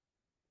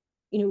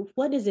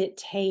 what does it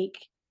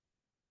take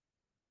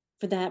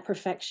for that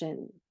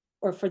perfection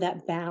or for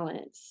that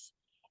balance?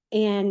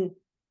 And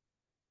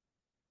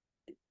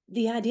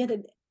the idea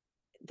that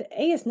the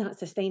A is not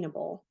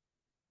sustainable.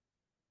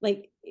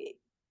 Like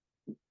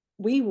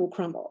we will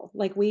crumble.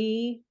 Like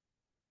we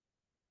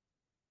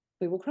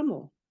will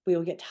crumble. We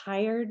will get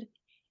tired.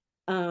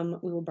 We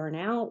will burn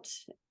out.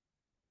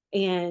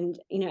 And,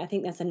 I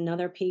think that's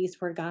another piece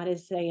where God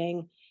is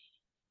saying,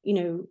 you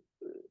know,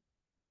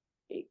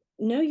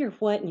 know your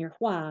what and your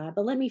why,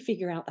 but let me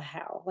figure out the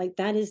how. Like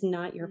that is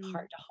not your Mm,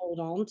 part to hold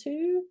on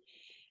to.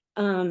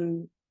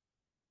 Um,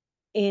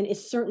 and it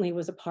certainly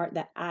was a part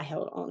that I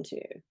held on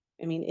to.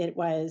 I mean, it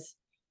was,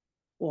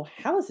 well,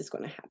 how is this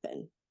going to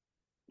happen?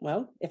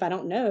 Well, if I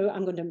don't know,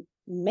 I'm going to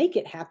make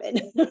it happen.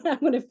 I'm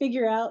going to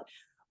figure out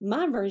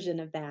my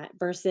version of that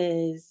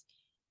versus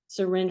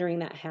surrendering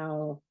that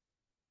how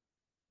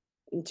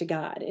to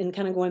God and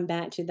kind of going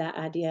back to that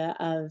idea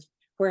of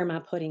where am I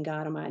putting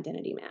God on my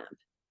identity map?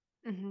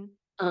 mhm.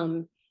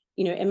 Um,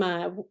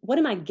 what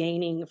am I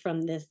gaining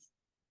from this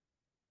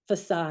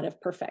facade of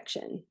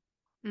perfection?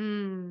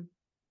 Mm,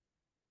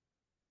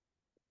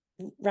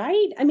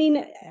 Right? I mean,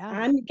 yeah.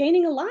 I'm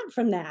gaining a lot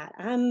from that.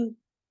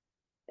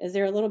 Is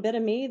there a little bit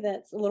of me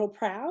that's a little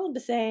proud to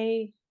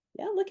say,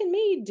 yeah, look at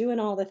me doing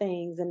all the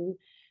things? And,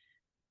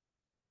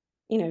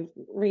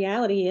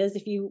 reality is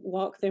if you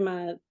walk through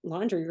my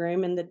laundry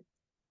room and the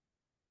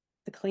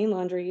clean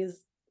laundry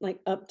is like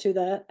up to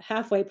the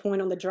halfway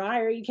point on the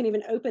dryer, you can't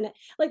even open it.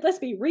 Like, let's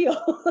be real.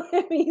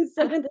 I mean,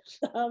 some of the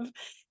stuff,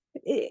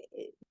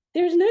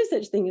 there's no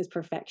such thing as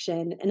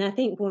perfection. And I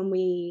think when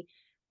we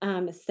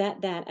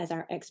set that as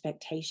our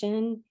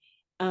expectation,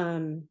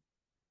 um,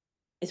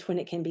 is when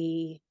it can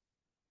be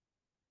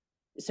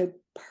so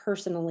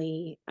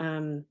personally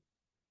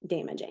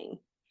damaging,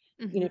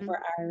 for Mhm.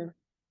 our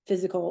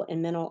physical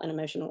and mental and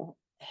emotional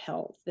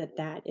health.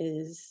 That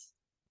is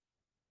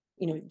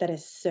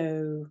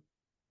so,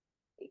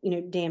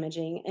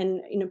 damaging.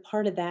 And,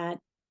 part of that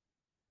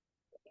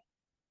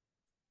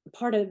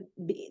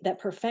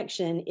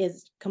perfection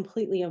is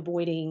completely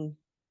avoiding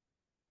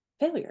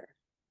failure.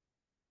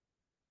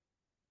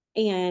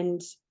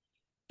 And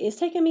it's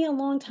taken me a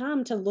long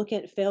time to look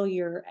at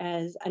failure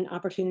as an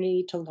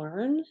opportunity to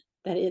learn,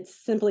 that it's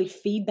simply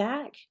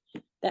feedback,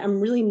 that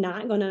I'm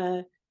not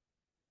gonna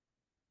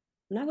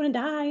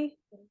die.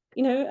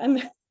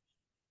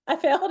 I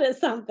failed at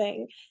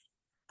something.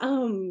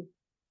 Um,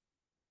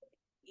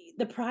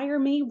 the prior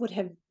me would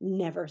have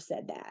never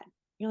said that.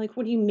 You're like,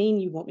 what do you mean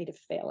you want me to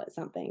fail at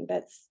something?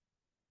 That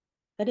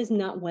is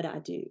not what I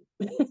do.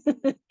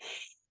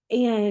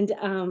 And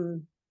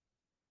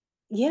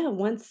yeah,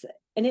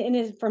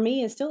 for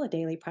me it's still a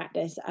daily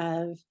practice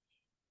of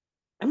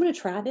I'm gonna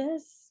try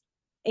this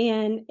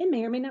and it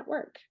may or may not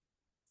work.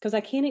 Because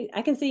I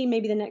can see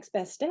maybe the next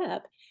best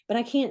step, but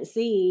I can't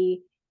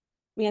see.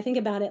 I mean, I think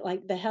about it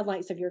like the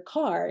headlights of your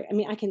car. I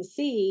mean, I can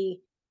see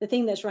the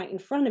thing that's right in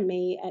front of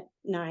me at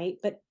night,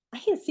 but I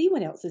can't see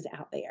what else is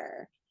out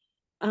there.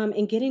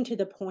 And getting to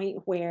the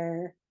point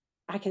where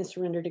I can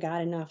surrender to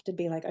God enough to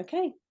be like,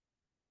 okay,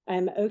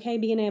 I'm okay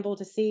being able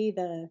to see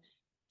the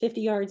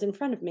 50 yards in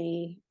front of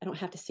me. I don't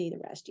have to see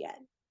the rest yet.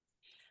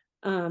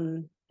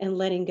 And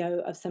letting go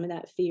of some of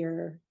that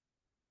fear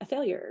of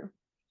failure.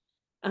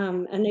 I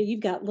know you've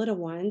got little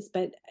ones,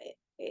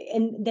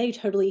 and they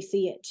totally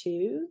see it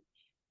too.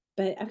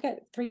 But I've got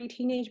 3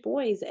 teenage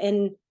boys,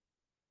 and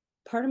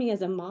part of me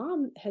as a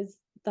mom has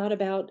thought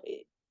about,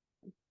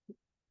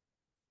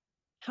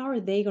 how are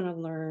they going to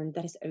learn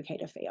that it's okay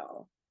to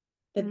fail,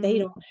 that they Mm,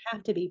 don't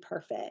have to be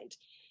perfect?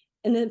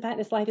 And then the fact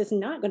this life is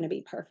not going to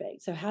be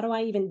perfect. So how do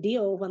I even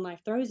deal when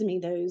life throws me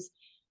those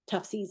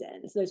tough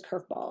seasons, those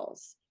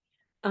curveballs?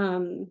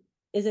 Um,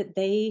 is it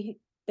they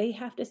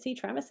have to see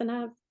Travis and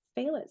I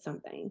fail at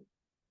something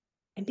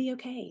and be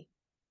okay.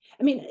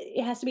 I mean,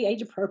 it has to be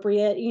age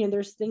appropriate.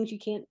 There's things you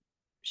can't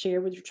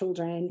share with your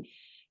children,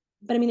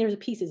 but I mean, there's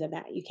pieces of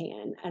that you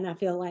can. And I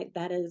feel like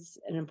that is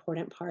an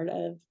important part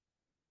of,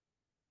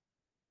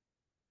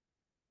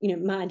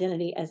 my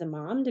identity as a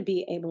mom, to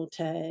be able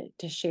to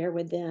share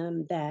with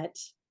them that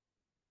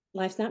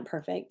life's not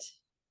perfect.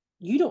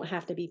 You don't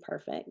have to be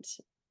perfect.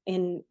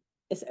 And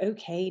it's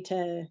okay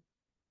to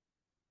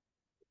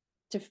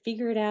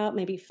figure it out,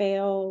 maybe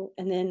fail,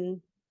 and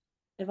then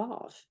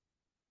evolve.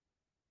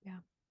 yeah.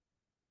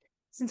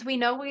 Since we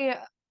know we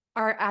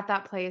are at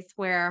that place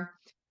where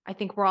I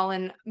think we're all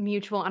in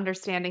mutual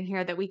understanding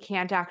here that we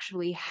can't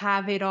actually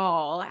have it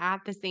all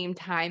at the same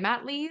time,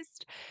 at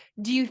least,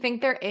 do you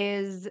think there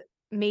is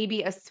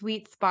maybe a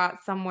sweet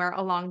spot somewhere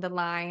along the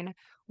line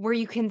where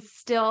you can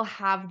still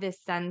have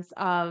this sense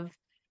of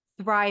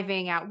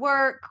thriving at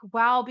work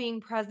while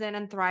being present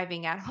and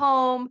thriving at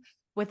home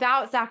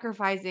without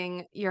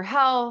sacrificing your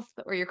health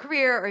or your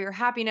career or your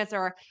happiness,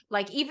 or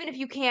like even if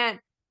you can't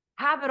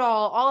have it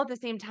all at the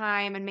same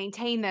time and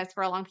maintain this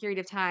for a long period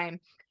of time,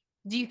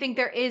 do you think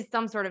there is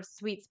some sort of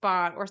sweet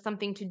spot or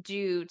something to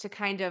do to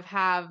kind of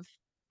have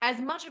as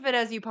much of it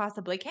as you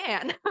possibly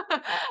can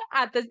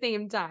at the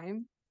same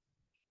time?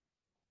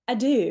 I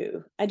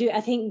do. I do.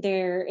 I think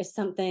there is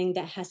something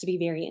that has to be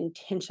very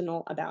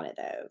intentional about it,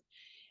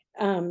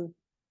 though. Um,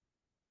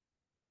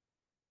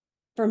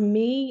 for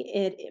me,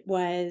 it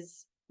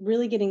was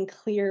really getting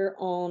clear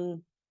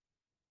on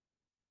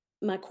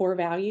my core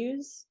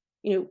values.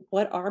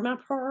 What are my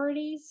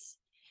priorities?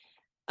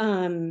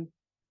 Um,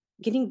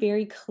 Getting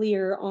very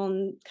clear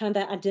on kind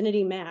of that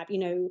identity map. I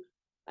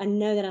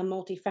know that I'm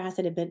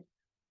multifaceted, but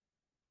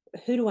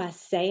who do I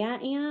say I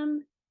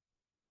am?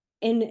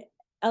 And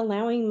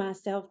allowing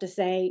myself to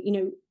say,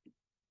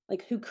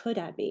 like, who could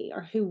I be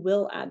or who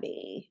will I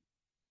be?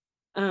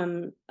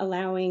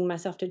 Allowing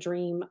myself to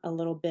dream a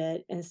little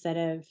bit instead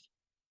of,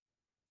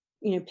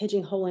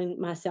 pigeonholing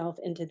myself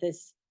into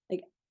this,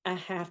 like, I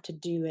have to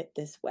do it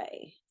this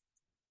way.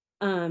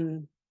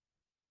 Um,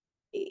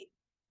 e-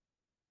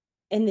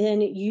 and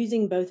then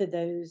using both of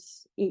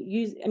those,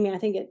 I mean, I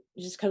think it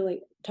just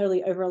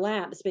totally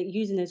overlaps, but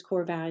using those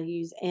core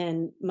values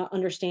and my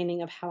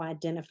understanding of how I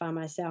identify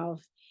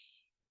myself,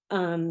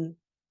 um,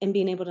 and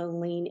being able to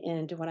lean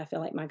into what I feel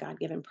like my God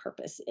given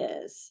purpose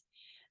is.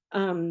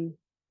 Um,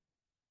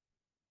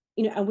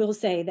 I will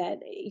say that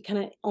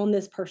kind of on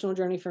this personal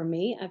journey for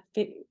me, I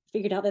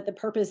figured out that the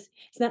purpose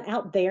is not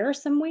out there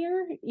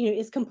somewhere.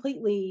 It's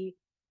completely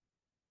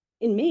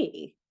in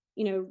me.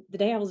 The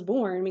day I was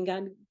born, I mean,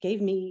 God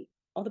gave me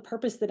all the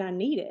purpose that I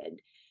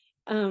needed,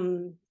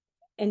 um,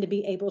 and to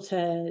be able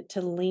to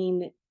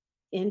lean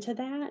into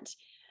that.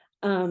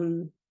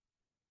 Um,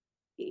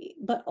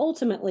 but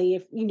ultimately,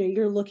 if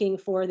you're looking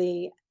for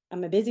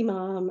I'm a busy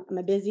mom, I'm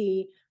a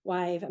busy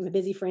wife, I'm a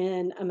busy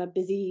friend, I'm a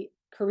busy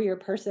career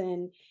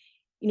person,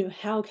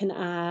 how can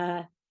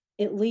I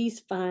at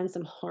least find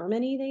some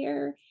harmony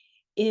there,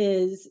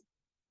 is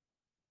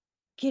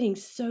getting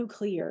so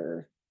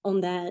clear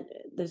on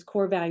those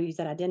core values,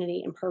 that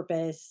identity and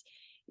purpose,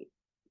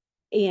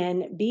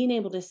 and being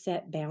able to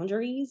set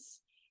boundaries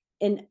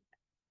in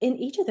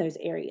each of those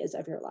areas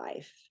of your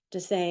life,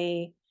 to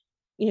say,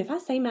 if I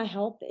say my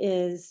health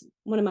is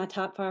one of my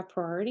top 5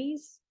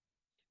 priorities,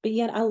 but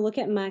yet I look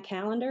at my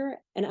calendar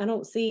and I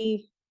don't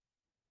see,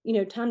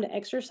 time to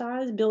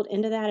exercise built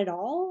into that at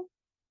all,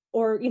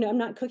 or, I'm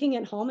not cooking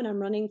at home and I'm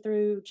running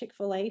through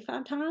Chick-fil-A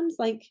 5 times,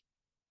 like,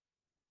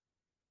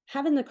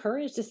 having the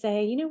courage to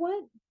say, "You know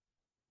what?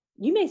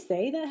 You may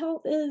say that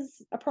health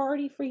is a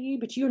priority for you,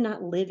 but you're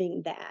not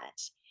living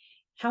that.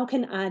 How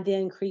can I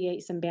then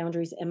create some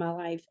boundaries in my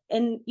life?"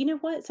 And you know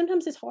what?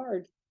 Sometimes it's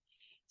hard.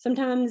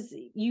 Sometimes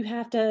you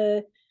have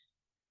to,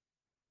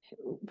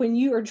 when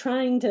you are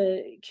trying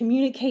to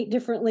communicate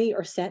differently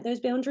or set those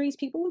boundaries,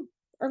 people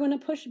are going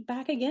to push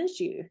back against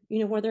you.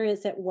 Whether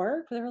it's at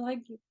work, they're like,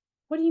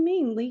 "What do you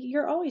mean, Lee?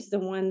 You're always the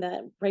one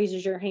that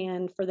raises your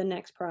hand for the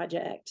next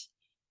project."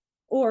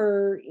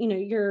 Or,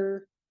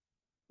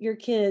 your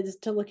kids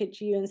to look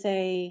at you and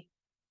say,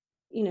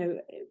 you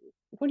know,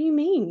 "What do you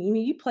mean?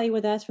 You play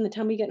with us from the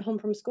time we get home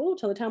from school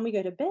till the time we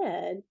go to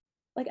bed."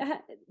 Like,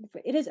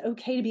 it is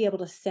okay to be able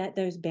to set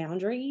those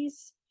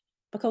boundaries,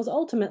 because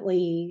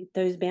ultimately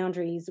those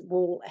boundaries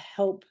will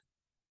help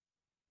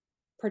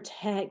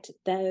protect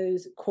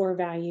those core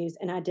values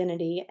and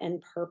identity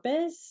and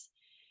purpose,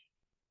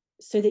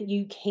 so that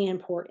you can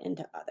pour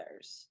into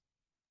others.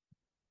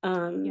 Yeah.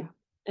 Um,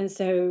 and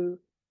so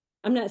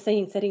I'm not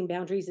saying setting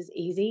boundaries is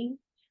easy.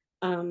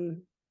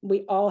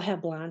 We all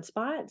have blind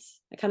spots.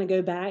 I kind of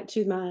go back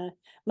to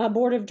my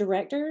board of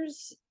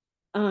directors.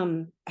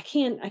 I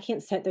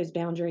can't set those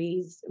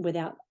boundaries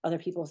without other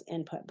people's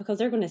input, because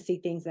they're going to see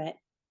things that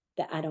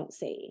I don't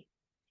see.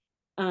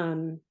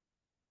 Um,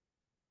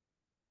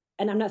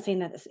 And I'm not saying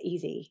that it's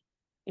easy.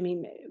 I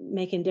mean,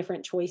 making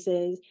different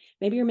choices.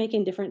 Maybe you're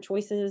making different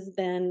choices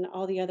than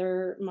all the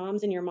other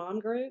moms in your mom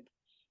group.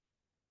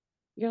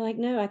 You're like,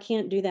 no, I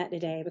can't do that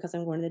today because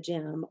I'm going to the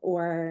gym.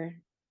 Or,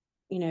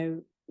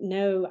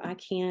 no, I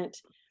can't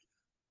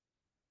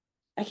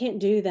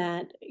do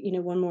that,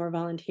 one more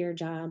volunteer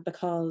job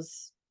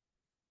because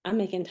I'm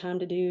making time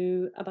to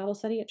do a Bible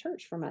study at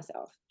church for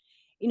myself.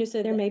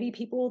 So there Yeah. may be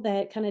people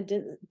that kind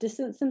of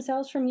distance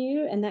themselves from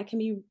you, and that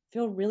can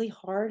feel really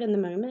hard in the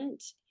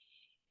moment.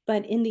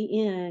 But in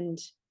the end,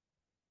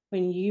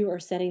 when you are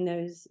setting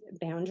those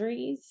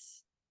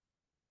boundaries,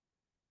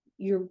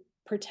 you're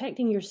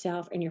protecting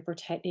yourself and you're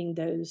protecting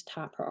those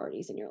top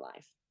priorities in your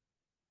life.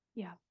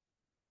 Yeah.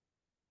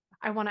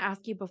 I want to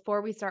ask you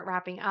before we start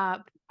wrapping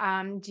up,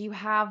 do you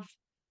have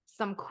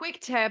some quick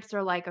tips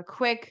or like a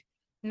quick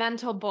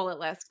mental bullet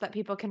list that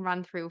people can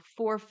run through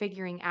for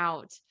figuring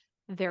out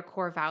their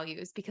core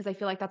values? Because I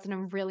feel like that's a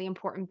really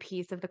important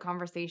piece of the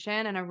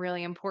conversation and a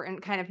really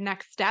important kind of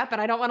next step.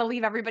 And I don't want to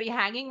leave everybody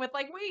hanging with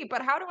like, wait,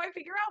 but how do I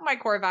figure out my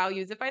core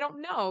values if I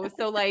don't know?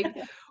 So like,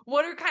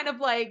 what are kind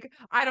of like,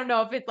 I don't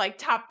know if it's like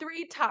top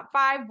 3, top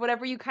 5,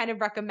 whatever you kind of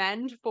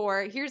recommend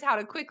for here's how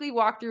to quickly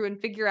walk through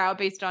and figure out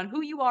based on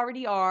who you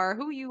already are,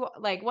 who you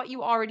like, what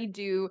you already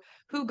do,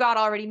 who God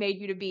already made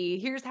you to be.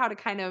 Here's how to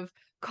kind of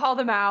call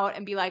them out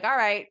and be like, all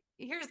right,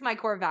 here's my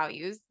core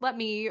values. Let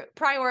me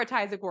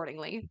prioritize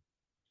accordingly.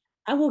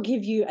 I will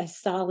give you a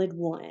solid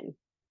one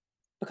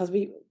because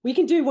we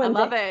can do I one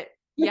love thing. it.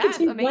 We can Yes,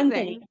 do one thing.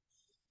 amazing.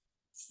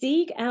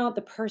 Seek out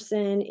the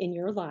person in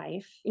your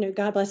life.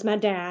 God bless my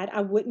dad.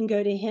 I wouldn't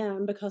go to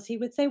him because he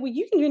would say, well,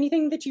 you can do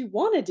anything that you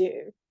want to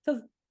do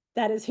because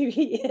that is who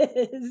he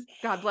is.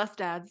 God bless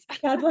dads.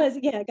 God bless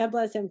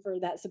him for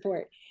that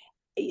support.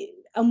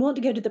 I want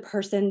to go to the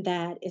person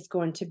that is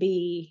going to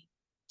be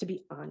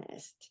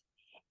honest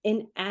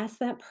and ask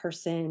that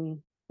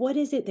person, what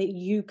is it that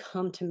you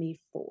come to me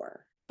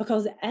for?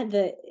 Because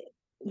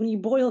when you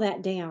boil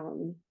that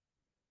down,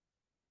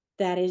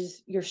 that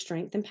is your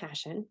strength and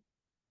passion.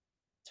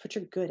 It's what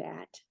you're good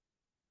at.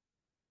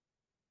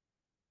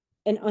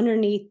 And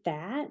underneath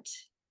that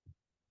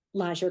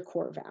lies your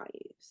core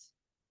values.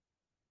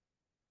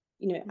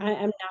 Mm,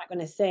 I'm not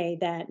going to say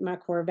that my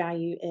core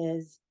value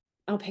is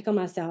I'll pick on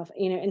myself,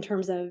 in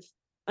terms of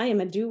I am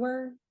a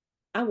doer.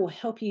 I will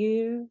help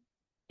you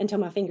until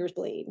my fingers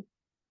bleed.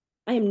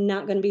 I am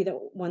not going to be the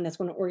one that's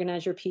going to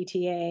organize your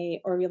PTA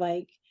or be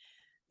like,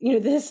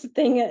 this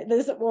thing,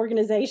 this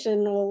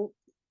organizational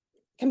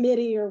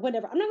committee or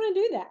whatever. I'm not going to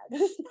do that.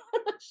 This is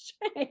not my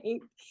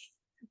strength.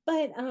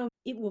 But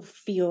it will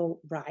feel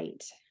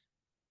right.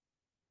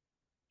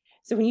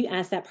 So when you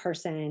ask that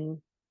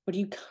person, what do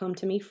you come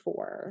to me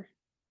for?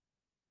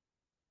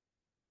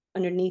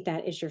 Underneath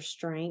that is your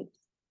strength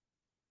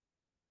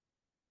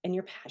and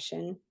your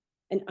passion.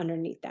 And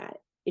underneath that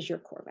is your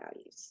core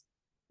values.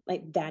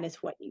 Like that is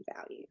what you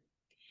value.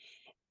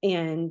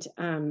 And,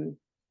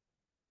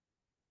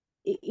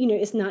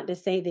 it's not to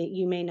say that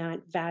you may not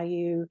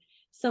value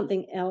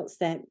something else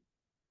that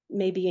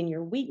may be in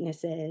your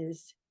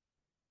weaknesses.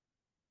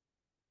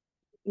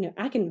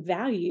 I can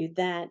value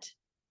that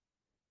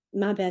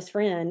my best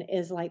friend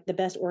is like the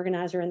best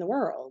organizer in the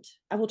world.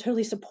 I will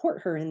totally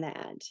support her in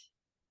that.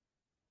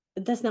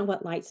 But that's not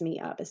what lights me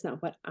up. It's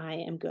not what I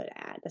am good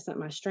at. That's not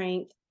my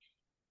strength.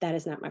 That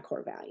is not my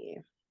core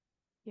value.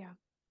 yeah,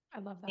 I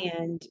love that.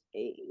 And,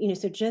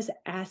 so just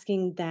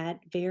asking that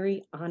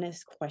very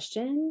honest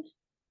question,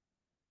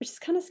 which is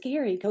kind of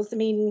scary because, I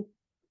mean,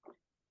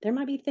 there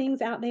might be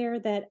things out there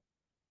that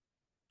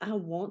I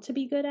want to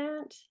be good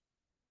at.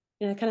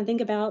 I kind of think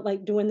about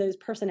like doing those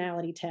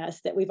personality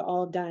tests that we've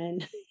all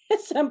done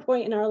at some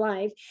point in our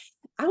life.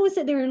 I would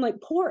sit there and like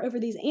pour over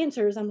these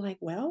answers. I'm like,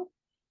 well,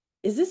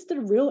 is this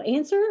the real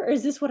answer or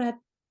is this what I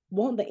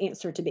want the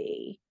answer to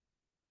be?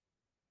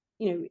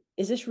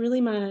 Is this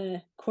really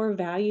my core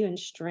value and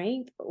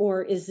strength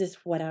or is this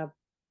what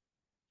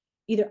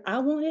either I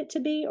want it to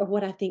be or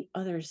what I think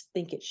others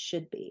think it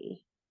should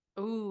be?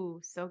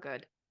 Ooh, so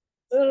good.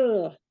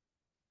 Ugh.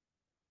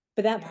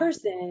 But that Yeah.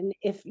 person,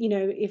 if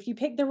you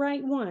pick the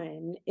right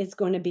one, it's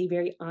going to be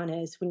very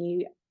honest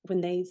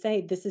when they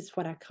say, "This is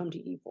what I come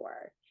to you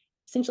for."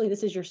 Essentially,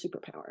 this is your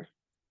superpower.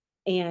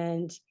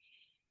 And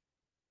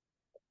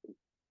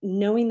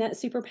knowing that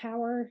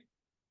superpower,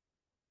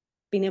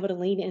 being able to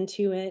lean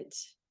into it,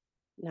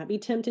 not be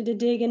tempted to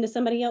dig into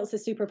somebody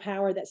else's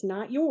superpower that's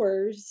not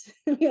yours.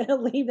 You gotta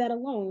leave that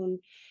alone.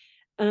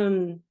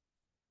 Um,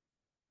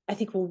 I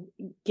think will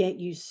get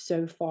you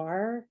so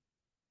far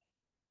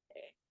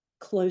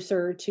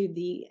closer to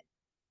the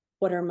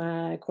what are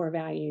my core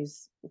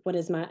values? What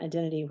is my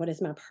identity? What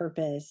is my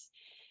purpose?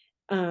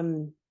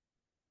 Um,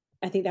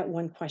 I think that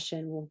one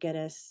question will get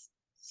us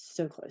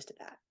so close to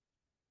that.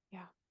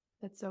 Yeah,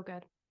 that's so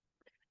good.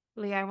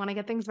 Leah, I want to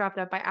get things wrapped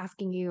up by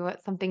asking you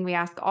something we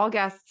ask all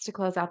guests to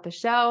close out the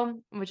show,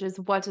 which is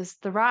what does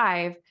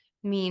thrive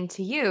mean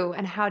to you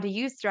and how do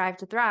you strive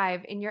to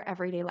thrive in your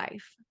everyday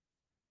life?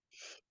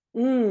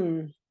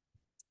 Mm,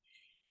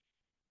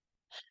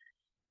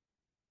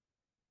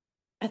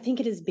 I think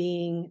it is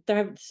being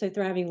so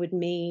thriving would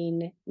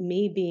mean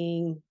me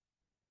being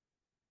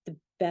the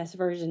best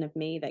version of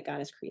me that God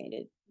has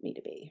created me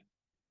to be.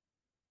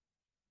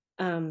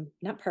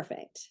 Not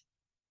perfect,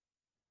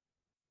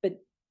 but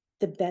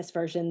the best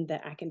version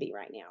that I can be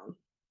right now.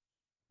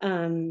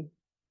 Um,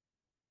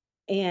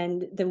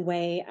 and the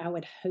way I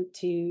would hope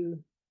to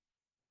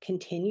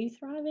continue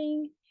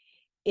thriving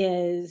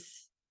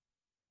is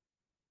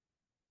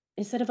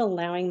instead of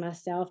allowing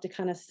myself to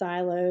kind of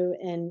silo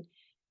and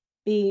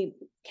be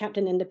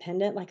Captain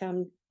Independent like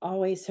I'm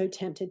always so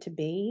tempted to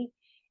be,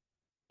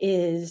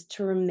 is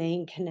to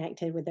remain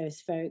connected with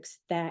those folks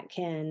that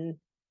can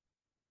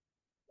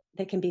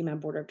be my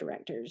board of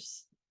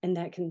directors and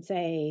that can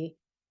say,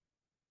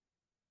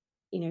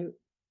 you know,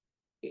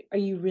 are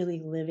you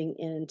really living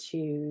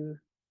into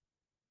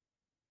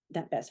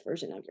that best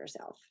version of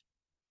yourself?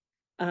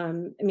 I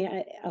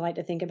mean, I like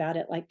to think about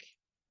it like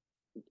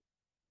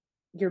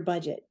your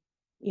budget.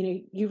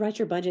 You write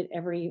your budget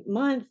every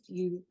month.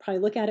 You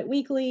probably look at it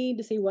weekly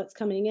to see what's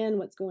coming in,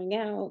 what's going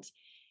out.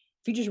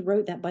 If you just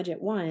wrote that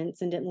budget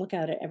once and didn't look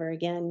at it ever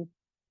again,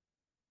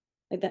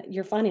 like that,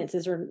 your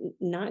finances are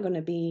not going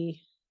to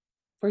be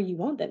where you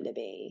want them to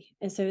be.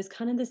 And so it's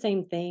kind of the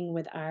same thing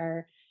with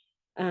our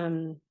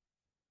um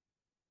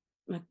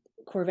my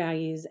core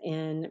values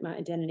and my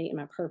identity and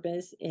my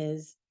purpose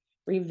is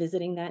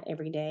revisiting that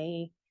every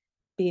day,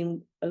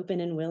 being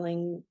open and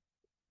willing,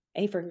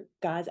 for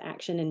God's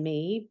action in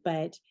me,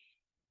 but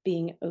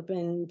being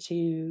open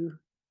to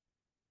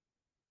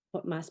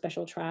what my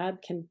special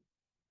tribe can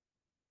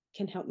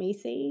help me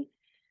see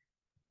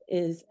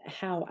is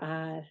how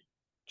I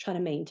try to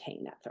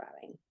maintain that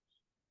thriving.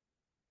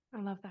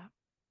 I love that.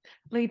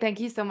 Lee, thank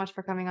you so much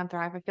for coming on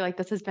Thrive. I feel like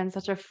this has been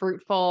such a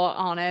fruitful,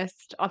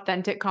 honest,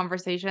 authentic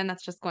conversation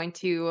that's just going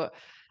to,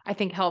 I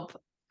think, help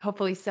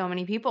hopefully so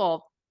many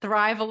people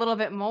thrive a little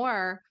bit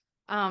more.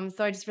 So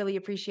I just really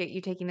appreciate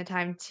you taking the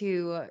time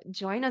to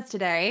join us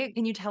today.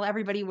 Can you tell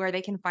everybody where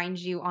they can find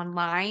you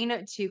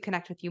online to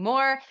connect with you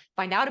more,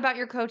 find out about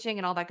your coaching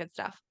and all that good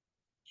stuff?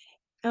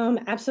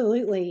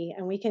 Absolutely,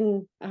 and we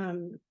can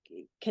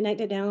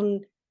connect it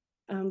down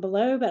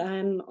below. But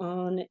I'm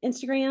on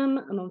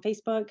Instagram. I'm on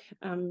Facebook.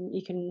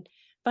 You can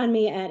find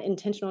me at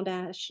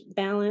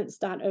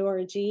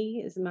intentional-balance.org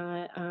is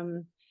my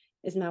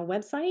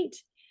website.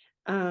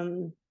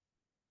 Um,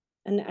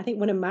 and I think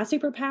one of my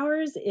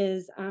superpowers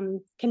is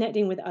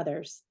connecting with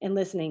others and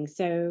listening.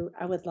 So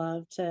I would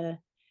love to.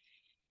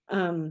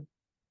 Um,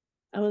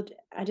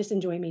 I just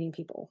enjoy meeting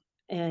people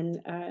and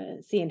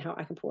seeing how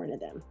I can pour into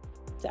them.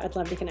 So I'd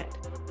love to connect.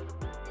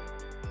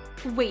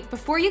 Wait,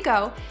 before you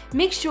go,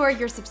 make sure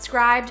you're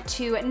subscribed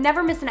to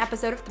never miss an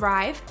episode of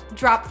Thrive.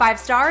 Drop 5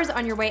 stars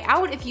on your way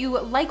out if you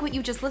like what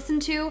you just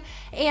listened to,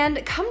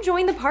 and come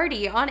join the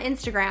party on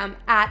Instagram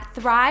at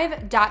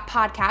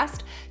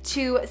thrive.podcast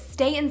to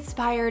stay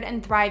inspired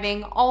and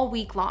thriving all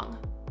week long.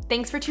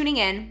 Thanks for tuning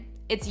in.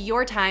 It's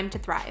your time to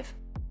thrive.